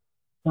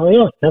 Oh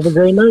yeah. Have a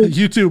great night.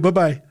 You too.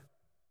 Bye-bye.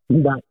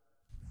 Bye.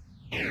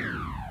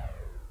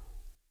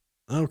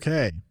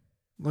 Okay.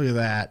 Look at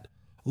that.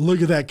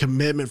 Look at that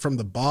commitment from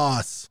the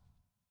boss.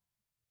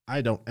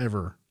 I don't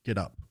ever get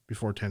up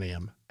before 10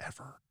 a.m.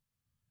 ever.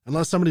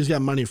 Unless somebody's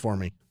got money for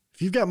me.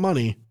 If you've got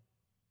money,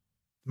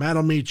 Matt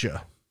will meet you.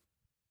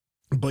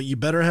 But you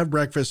better have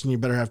breakfast and you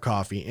better have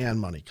coffee and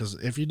money. Because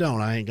if you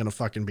don't, I ain't going to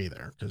fucking be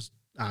there. Because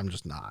I'm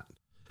just not.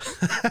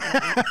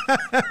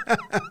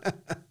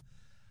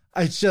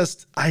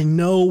 I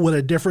know what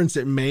a difference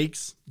it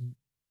makes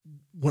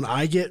when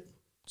I get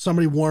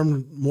somebody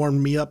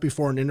warm me up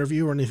before an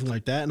interview or anything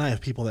like that. And I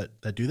have people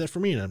that do that for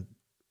me, and I'm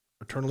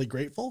eternally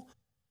grateful.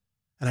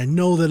 And I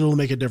know that it'll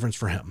make a difference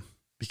for him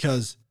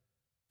because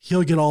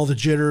he'll get all the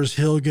jitters,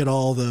 he'll get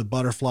all the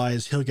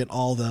butterflies, he'll get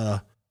all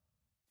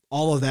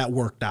of that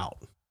worked out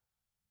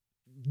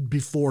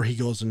before he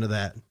goes into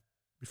that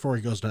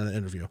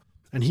interview,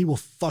 and he will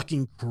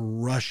fucking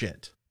crush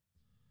it.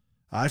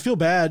 I feel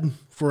bad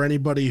for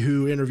anybody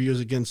who interviews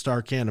against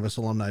our cannabis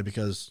alumni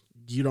because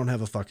you don't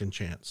have a fucking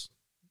chance.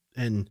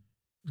 And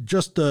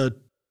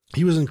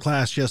he was in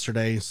class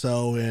yesterday.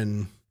 So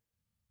in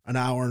an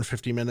hour and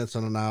 50 minutes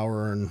and an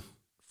hour and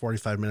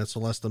 45 minutes, so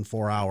less than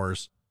 4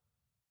 hours,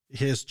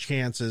 his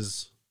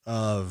chances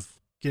of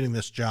getting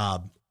this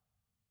job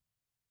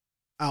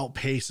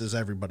outpaces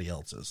everybody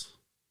else's.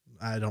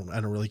 I don't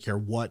really care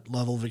what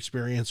level of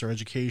experience or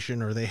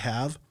education or they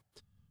have.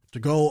 To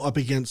go up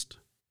against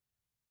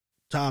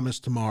Thomas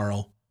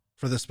tomorrow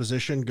for this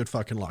position, good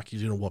fucking luck.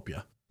 He's going to whoop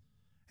you.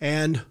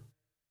 And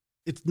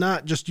it's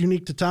not just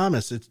unique to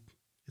Thomas. It's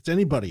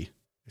anybody.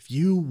 If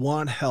you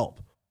want help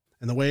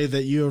in the way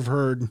that you have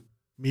heard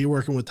me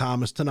working with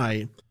Thomas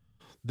tonight,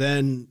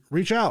 then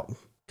reach out.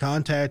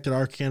 Contact at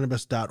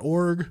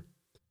ourcannabis.org.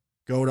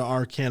 Go to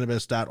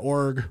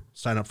ourcannabis.org,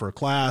 sign up for a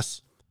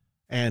class,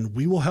 and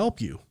we will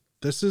help you.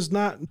 This is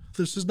not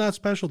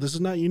special. This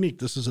is not unique.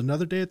 This is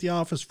another day at the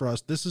office for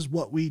us. This is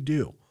what we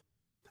do.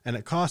 And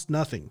it costs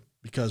nothing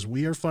because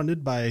we are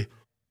funded by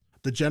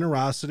the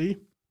generosity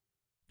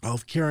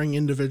of caring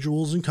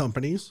individuals and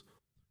companies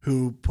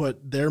who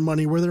put their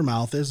money where their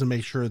mouth is and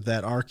make sure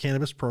that our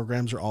cannabis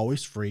programs are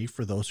always free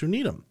for those who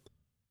need them.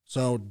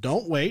 So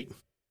don't wait,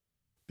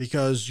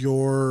 because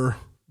your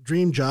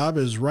dream job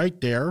is right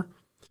there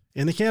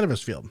in the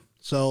cannabis field.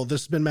 So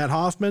this has been Matt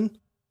Hoffman.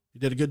 You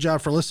did a good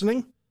job for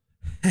listening.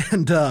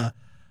 And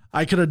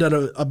I could have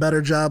done a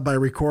better job by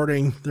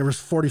recording. There was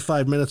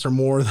 45 minutes or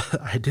more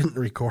that I didn't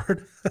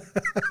record.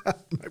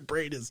 My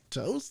brain is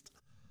toast,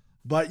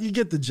 but you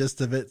get the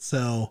gist of it.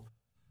 So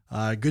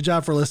good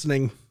job for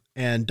listening,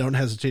 and don't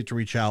hesitate to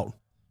reach out,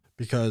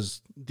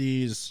 because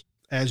these,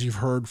 as you've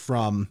heard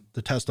from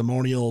the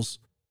testimonials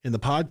in the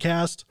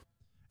podcast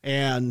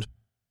and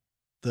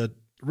the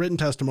written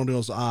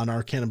testimonials on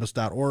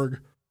ourcannabis.org,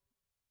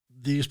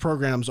 these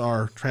programs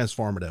are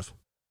transformative.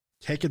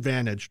 Take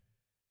advantage.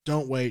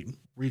 Don't wait.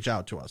 Reach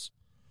out to us.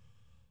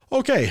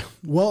 Okay.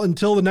 Well,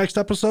 until the next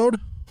episode,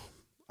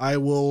 I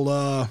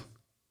will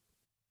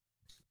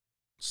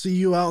see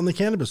you out in the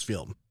cannabis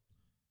field.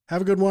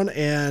 Have a good one,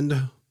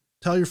 and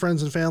tell your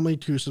friends and family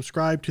to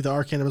subscribe to the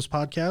Our Cannabis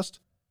podcast,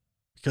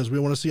 because we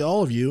want to see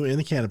all of you in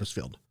the cannabis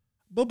field.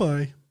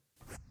 Bye-bye.